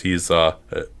 of course, is going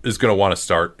to want to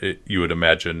start, you would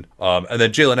imagine. And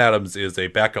then Jalen Adams is a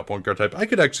backup point guard type. I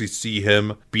could actually see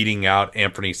him beating out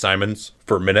Anthony Simons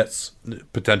for minutes,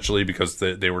 potentially, because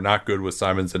they were not good with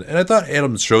Simons. And I thought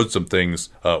Adams showed some things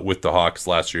with the Hawks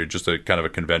last year, just a kind of a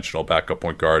conventional backup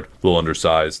point guard, a little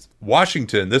undersized.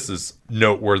 Washington, this is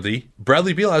noteworthy.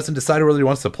 Bradley Beal hasn't decided whether he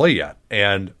wants to play yet.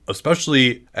 And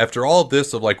especially after all of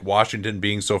this of like Washington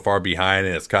being so far behind,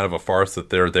 and it's kind of a farce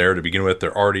that they're there to begin with.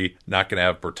 They're already not going to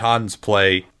have Bertans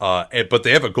play. But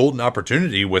they have a golden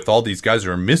opportunity with all these guys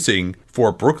who are missing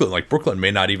for Brooklyn. Like Brooklyn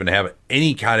may not even have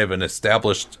any kind of an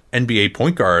established NBA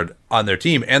point guard on their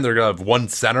team, and they're going to have one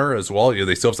center as well.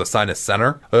 They still have to sign a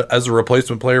center as a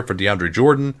replacement player for DeAndre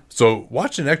Jordan. So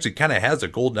Washington actually kind of has a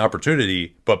golden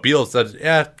opportunity, but Beal said,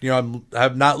 I'm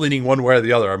not leaning one way or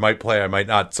the other. I might play, I might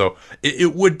not. So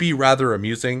it would be rather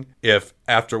amusing if,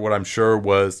 after what I'm sure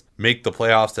was make the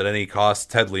playoffs at any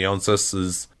cost, Ted Leonsis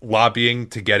is lobbying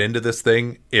to get into this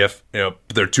thing if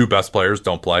their 2 best players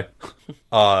don't play.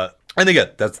 And again,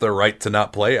 that's their right to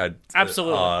not play.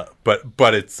 Absolutely.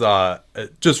 But it's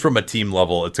just from a team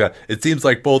level. It seems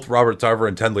like both Robert Sarver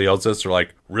and Ted Leonsis are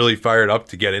like really fired up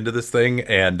to get into this thing,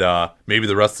 and maybe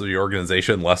the rest of the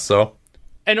organization less so.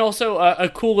 And also a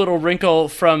cool little wrinkle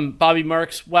from Bobby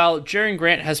Marks. While Jaren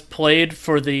Grant has played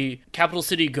for the Capital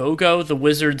City Go-Go, the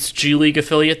Wizards G League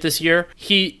affiliate this year,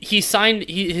 he signed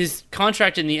his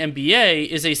contract in the NBA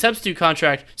is a substitute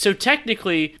contract. So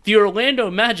technically, the Orlando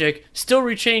Magic still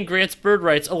retain Grant's bird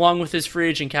rights along with his free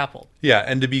agent cap hold. Yeah,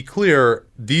 and to be clear,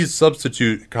 these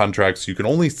substitute contracts, you can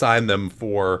only sign them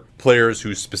for players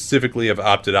who specifically have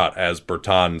opted out, as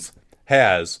Bertans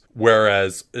has,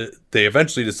 whereas they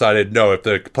eventually decided, no, if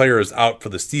the player is out for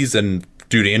the season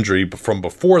due to injury from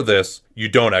before this, you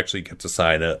don't actually get to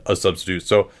sign a substitute.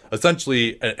 So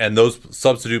essentially, and those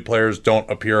substitute players don't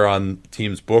appear on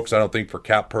teams' books, I don't think, for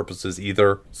cap purposes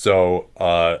either. So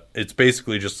it's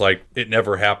basically just like it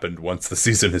never happened once the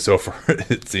season is over,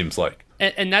 it seems like.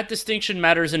 And that distinction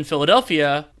matters in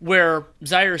Philadelphia, where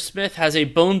Zaire Smith has a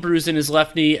bone bruise in his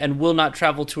left knee and will not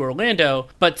travel to Orlando.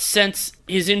 But since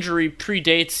his injury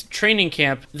predates training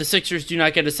camp, the Sixers do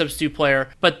not get a substitute player.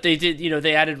 But they did,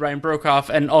 they added Ryan Broekhoff,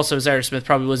 and also Zaire Smith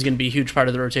probably was going to be a huge part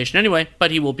of the rotation anyway,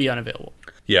 but he will be unavailable.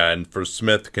 Yeah, and for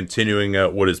Smith, continuing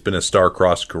what has been a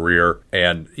star-crossed career,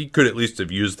 and he could at least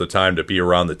have used the time to be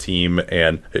around the team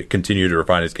and continue to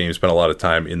refine his game. Spent a lot of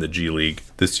time in the G League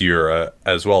this year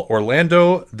as well.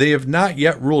 Orlando, they have not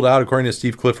yet ruled out, according to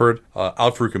Steve Clifford,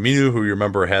 Al-Farouq Aminu, who you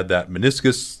remember had that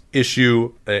meniscus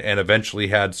issue and eventually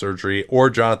had surgery, or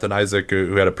Jonathan Isaac,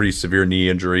 who had a pretty severe knee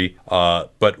injury.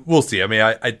 But we'll see. I mean,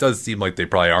 it does seem like they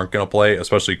probably aren't going to play,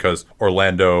 especially because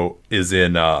Orlando is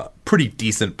in a pretty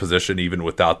decent position even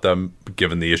without them,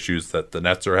 given the issues that the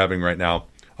Nets are having right now.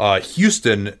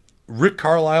 Houston, Rick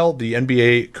Carlisle, the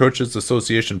NBA Coaches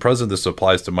Association president, this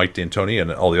applies to Mike D'Antoni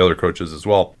and all the other coaches as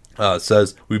well,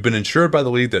 says, we've been assured by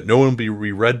the league that no one will be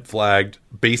red flagged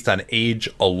based on age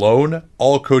alone.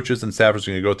 All coaches and staffers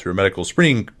are going to go through a medical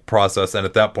screening process, and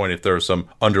at that point, if there are some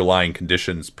underlying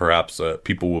conditions, perhaps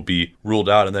people will be ruled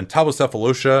out. And then Thabo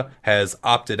Sefolosha has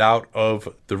opted out of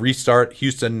the restart.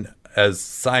 Houston has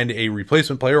signed a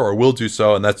replacement player or will do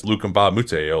so, and that's Luka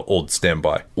Mbamute, an old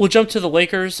standby. We'll jump to the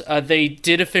Lakers. They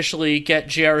did officially get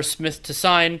J.R. Smith to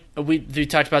sign. We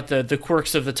talked about the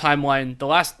quirks of the timeline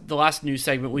the last news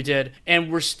segment we did,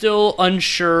 and we're still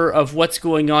unsure of what's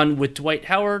going on with Dwight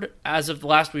Howard. As of the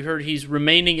last we heard, he's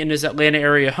remaining in his Atlanta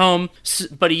area home,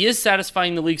 but he is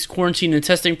satisfying the league's quarantine and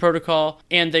testing protocol,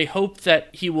 and they hope that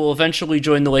he will eventually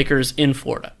join the Lakers in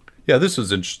Florida. Yeah, this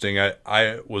was interesting.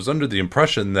 I was under the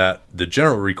impression that the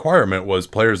general requirement was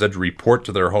players had to report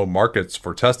to their home markets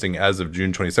for testing as of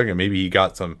June 22nd. Maybe he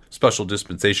got some special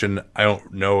dispensation. I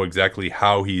don't know exactly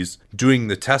how he's doing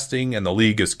the testing and the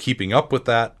league is keeping up with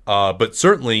that. But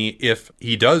certainly if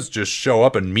he does just show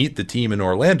up and meet the team in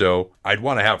Orlando, I'd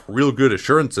want to have real good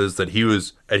assurances that he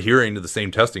was adhering to the same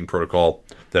testing protocol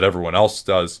that everyone else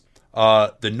does.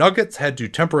 The Nuggets had to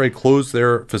temporarily close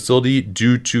their facility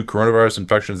due to coronavirus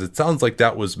infections. It sounds like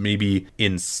that was maybe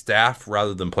in staff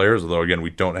rather than players, although, again, we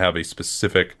don't have a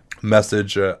specific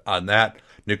message on that.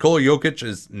 Nikola Jokic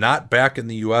is not back in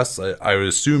the U.S., I would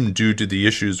assume due to the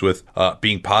issues with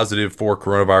being positive for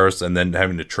coronavirus and then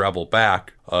having to travel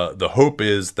back. The hope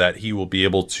is that he will be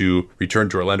able to return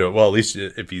to Orlando. Well, at least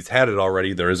if he's had it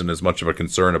already, there isn't as much of a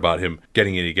concern about him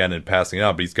getting it again and passing it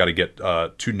out, but he's got to get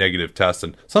 2 negative tests.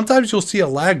 And sometimes you'll see a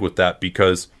lag with that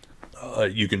because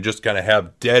you can just kind of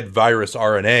have dead virus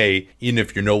RNA, even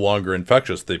if you're no longer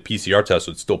infectious. The PCR test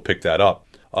would still pick that up.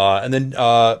 And then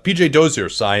PJ Dozier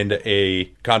signed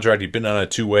a contract. He'd been on a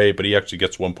 2-way, but he actually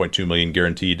gets $1.2 million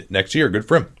guaranteed next year. Good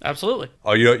for him. Absolutely.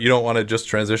 Oh, you don't want to just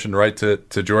transition right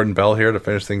to Jordan Bell here to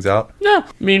finish things out? No,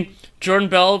 I mean, Jordan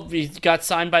Bell, he got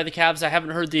signed by the Cavs. I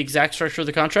haven't heard the exact structure of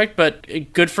the contract, but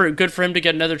good for him to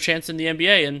get another chance in the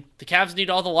NBA. And the Cavs need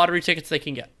all the lottery tickets they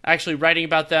can get. Actually, writing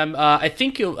about them, I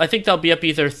think they'll be up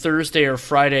either Thursday or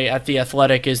Friday at The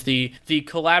Athletic. Is the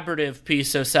collaborative piece.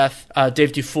 So Seth,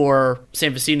 Dave Dufour,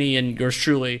 Sam Vecini, and yours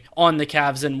truly on the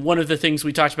Cavs. And one of the things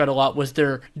we talked about a lot was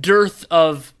their dearth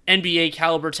of NBA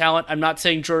caliber talent. I'm not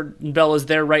saying Jordan Bell is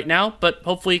there right now, but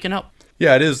hopefully he can help.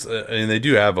 Yeah, it is. And they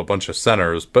do have a bunch of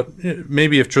centers, but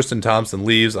maybe if Tristan Thompson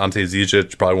leaves, Ante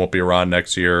Zizic probably won't be around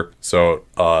next year. So,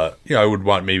 I would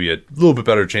want maybe a little bit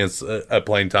better chance at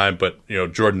playing time. But,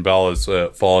 Jordan Bell has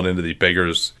fallen into the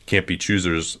beggars can't be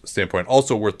choosers standpoint.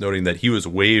 Also worth noting that he was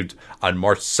waived on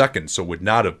March 2nd, so would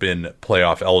not have been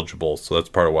playoff eligible. So that's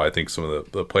part of why I think some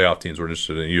of the playoff teams were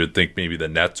interested in. You would think maybe the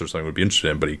Nets or something would be interested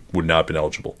in, but he would not have been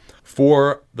eligible.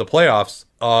 For the playoffs,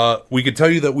 we could tell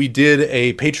you that we did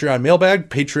a Patreon mailbag,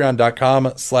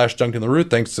 patreon.com/DuncanLaRue.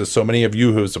 Thanks to so many of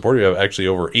you who have supported. We have actually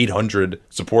over 800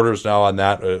 supporters now on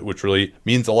that, which really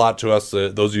means a lot to us.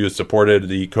 Those of you who supported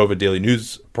the COVID Daily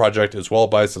News Project as well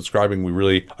by subscribing, we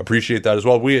really appreciate that as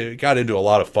well. We got into a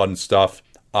lot of fun stuff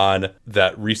on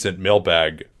that recent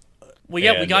mailbag. Well,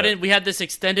 yeah, we had this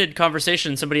extended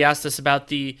conversation. Somebody asked us about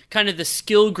the kind of the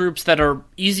skill groups that are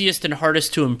easiest and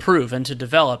hardest to improve and to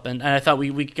develop. And I thought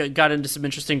we got into some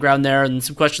interesting ground there and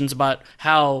some questions about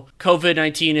how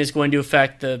COVID-19 is going to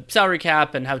affect the salary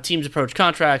cap and how teams approach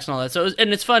contracts and all that. So,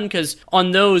 and it's fun because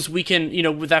on those we can,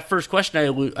 with that first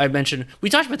question I mentioned, we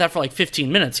talked about that for like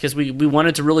 15 minutes because we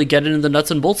wanted to really get into the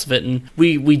nuts and bolts of it. And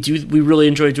we really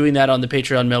enjoy doing that on the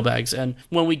Patreon mailbags. And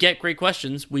when we get great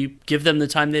questions, we give them the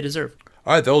time they deserve.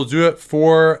 All right, that'll do it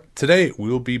for today. We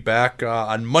will be back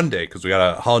on Monday because we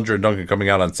got a Hollinger and Duncan coming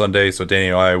out on Sunday. So Danny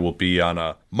and I will be on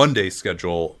a Monday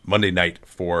schedule, Monday night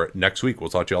for next week. We'll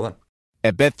talk to you all then.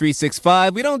 At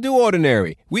Bet365, we don't do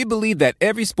ordinary. We believe that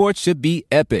every sport should be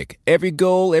epic. Every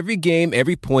goal, every game,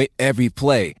 every point, every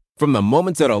play. From the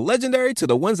moments that are legendary to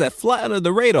the ones that fly under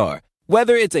the radar.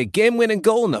 Whether it's a game-winning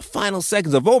goal in the final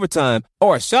seconds of overtime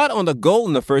or a shot on the goal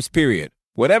in the first period.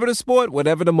 Whatever the sport,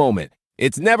 whatever the moment.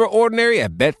 It's never ordinary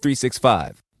at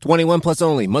Bet365. 21 plus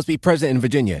only. Must be present in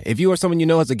Virginia. If you or someone you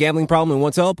know has a gambling problem and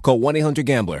wants help, call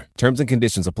 1-800-GAMBLER. Terms and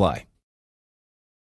conditions apply.